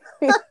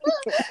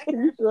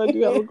sure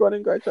do have a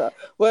Gordon Gartrell.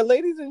 Well,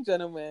 ladies and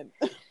gentlemen,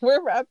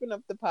 we're wrapping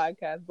up the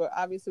podcast, but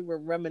obviously we're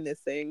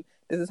reminiscing.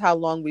 This is how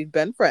long we've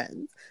been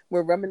friends.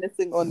 We're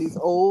reminiscing on these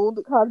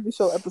old Cosby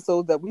Show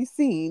episodes that we've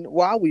seen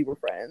while we were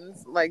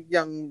friends, like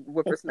young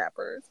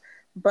whippersnappers.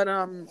 But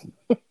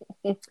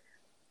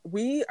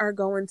we are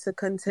going to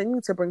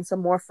continue to bring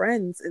some more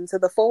friends into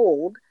the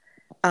fold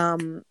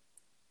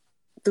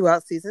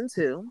throughout season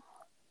 2.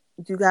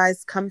 You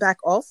guys come back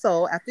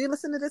also after you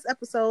listen to this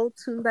episode.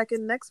 Tune back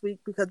in next week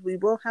because we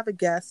will have a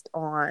guest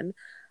on,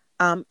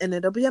 and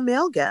it'll be a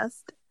male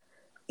guest.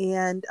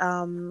 And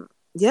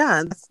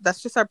yeah,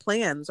 that's just our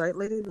plans, right,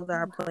 ladies? Those are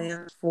our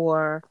plans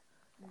for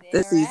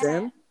this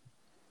season.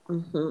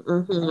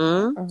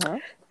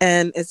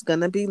 And it's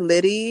gonna be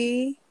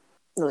Liddy.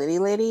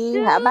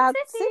 How about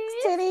 6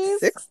 titties?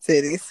 6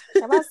 titties.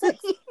 How about 6?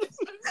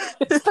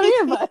 3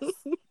 of us.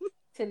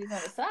 Titties on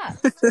the side.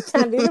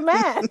 Trying to do the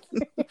math.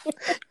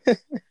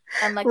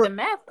 Unlike the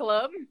math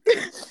club.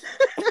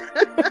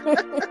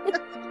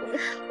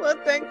 Well,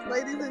 thanks,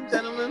 ladies and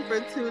gentlemen,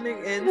 for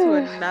tuning in to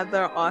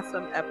another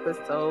awesome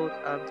episode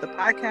of the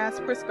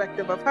podcast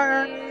Perspective of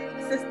Her.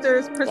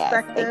 Sisters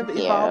Perspective,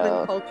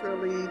 evolving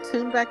culturally.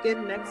 Tune back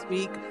in next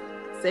week.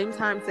 Same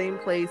time, same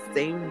place,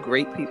 same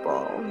great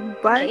people.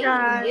 Bye,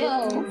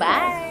 guys.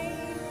 Bye.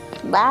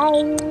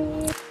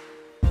 Bye.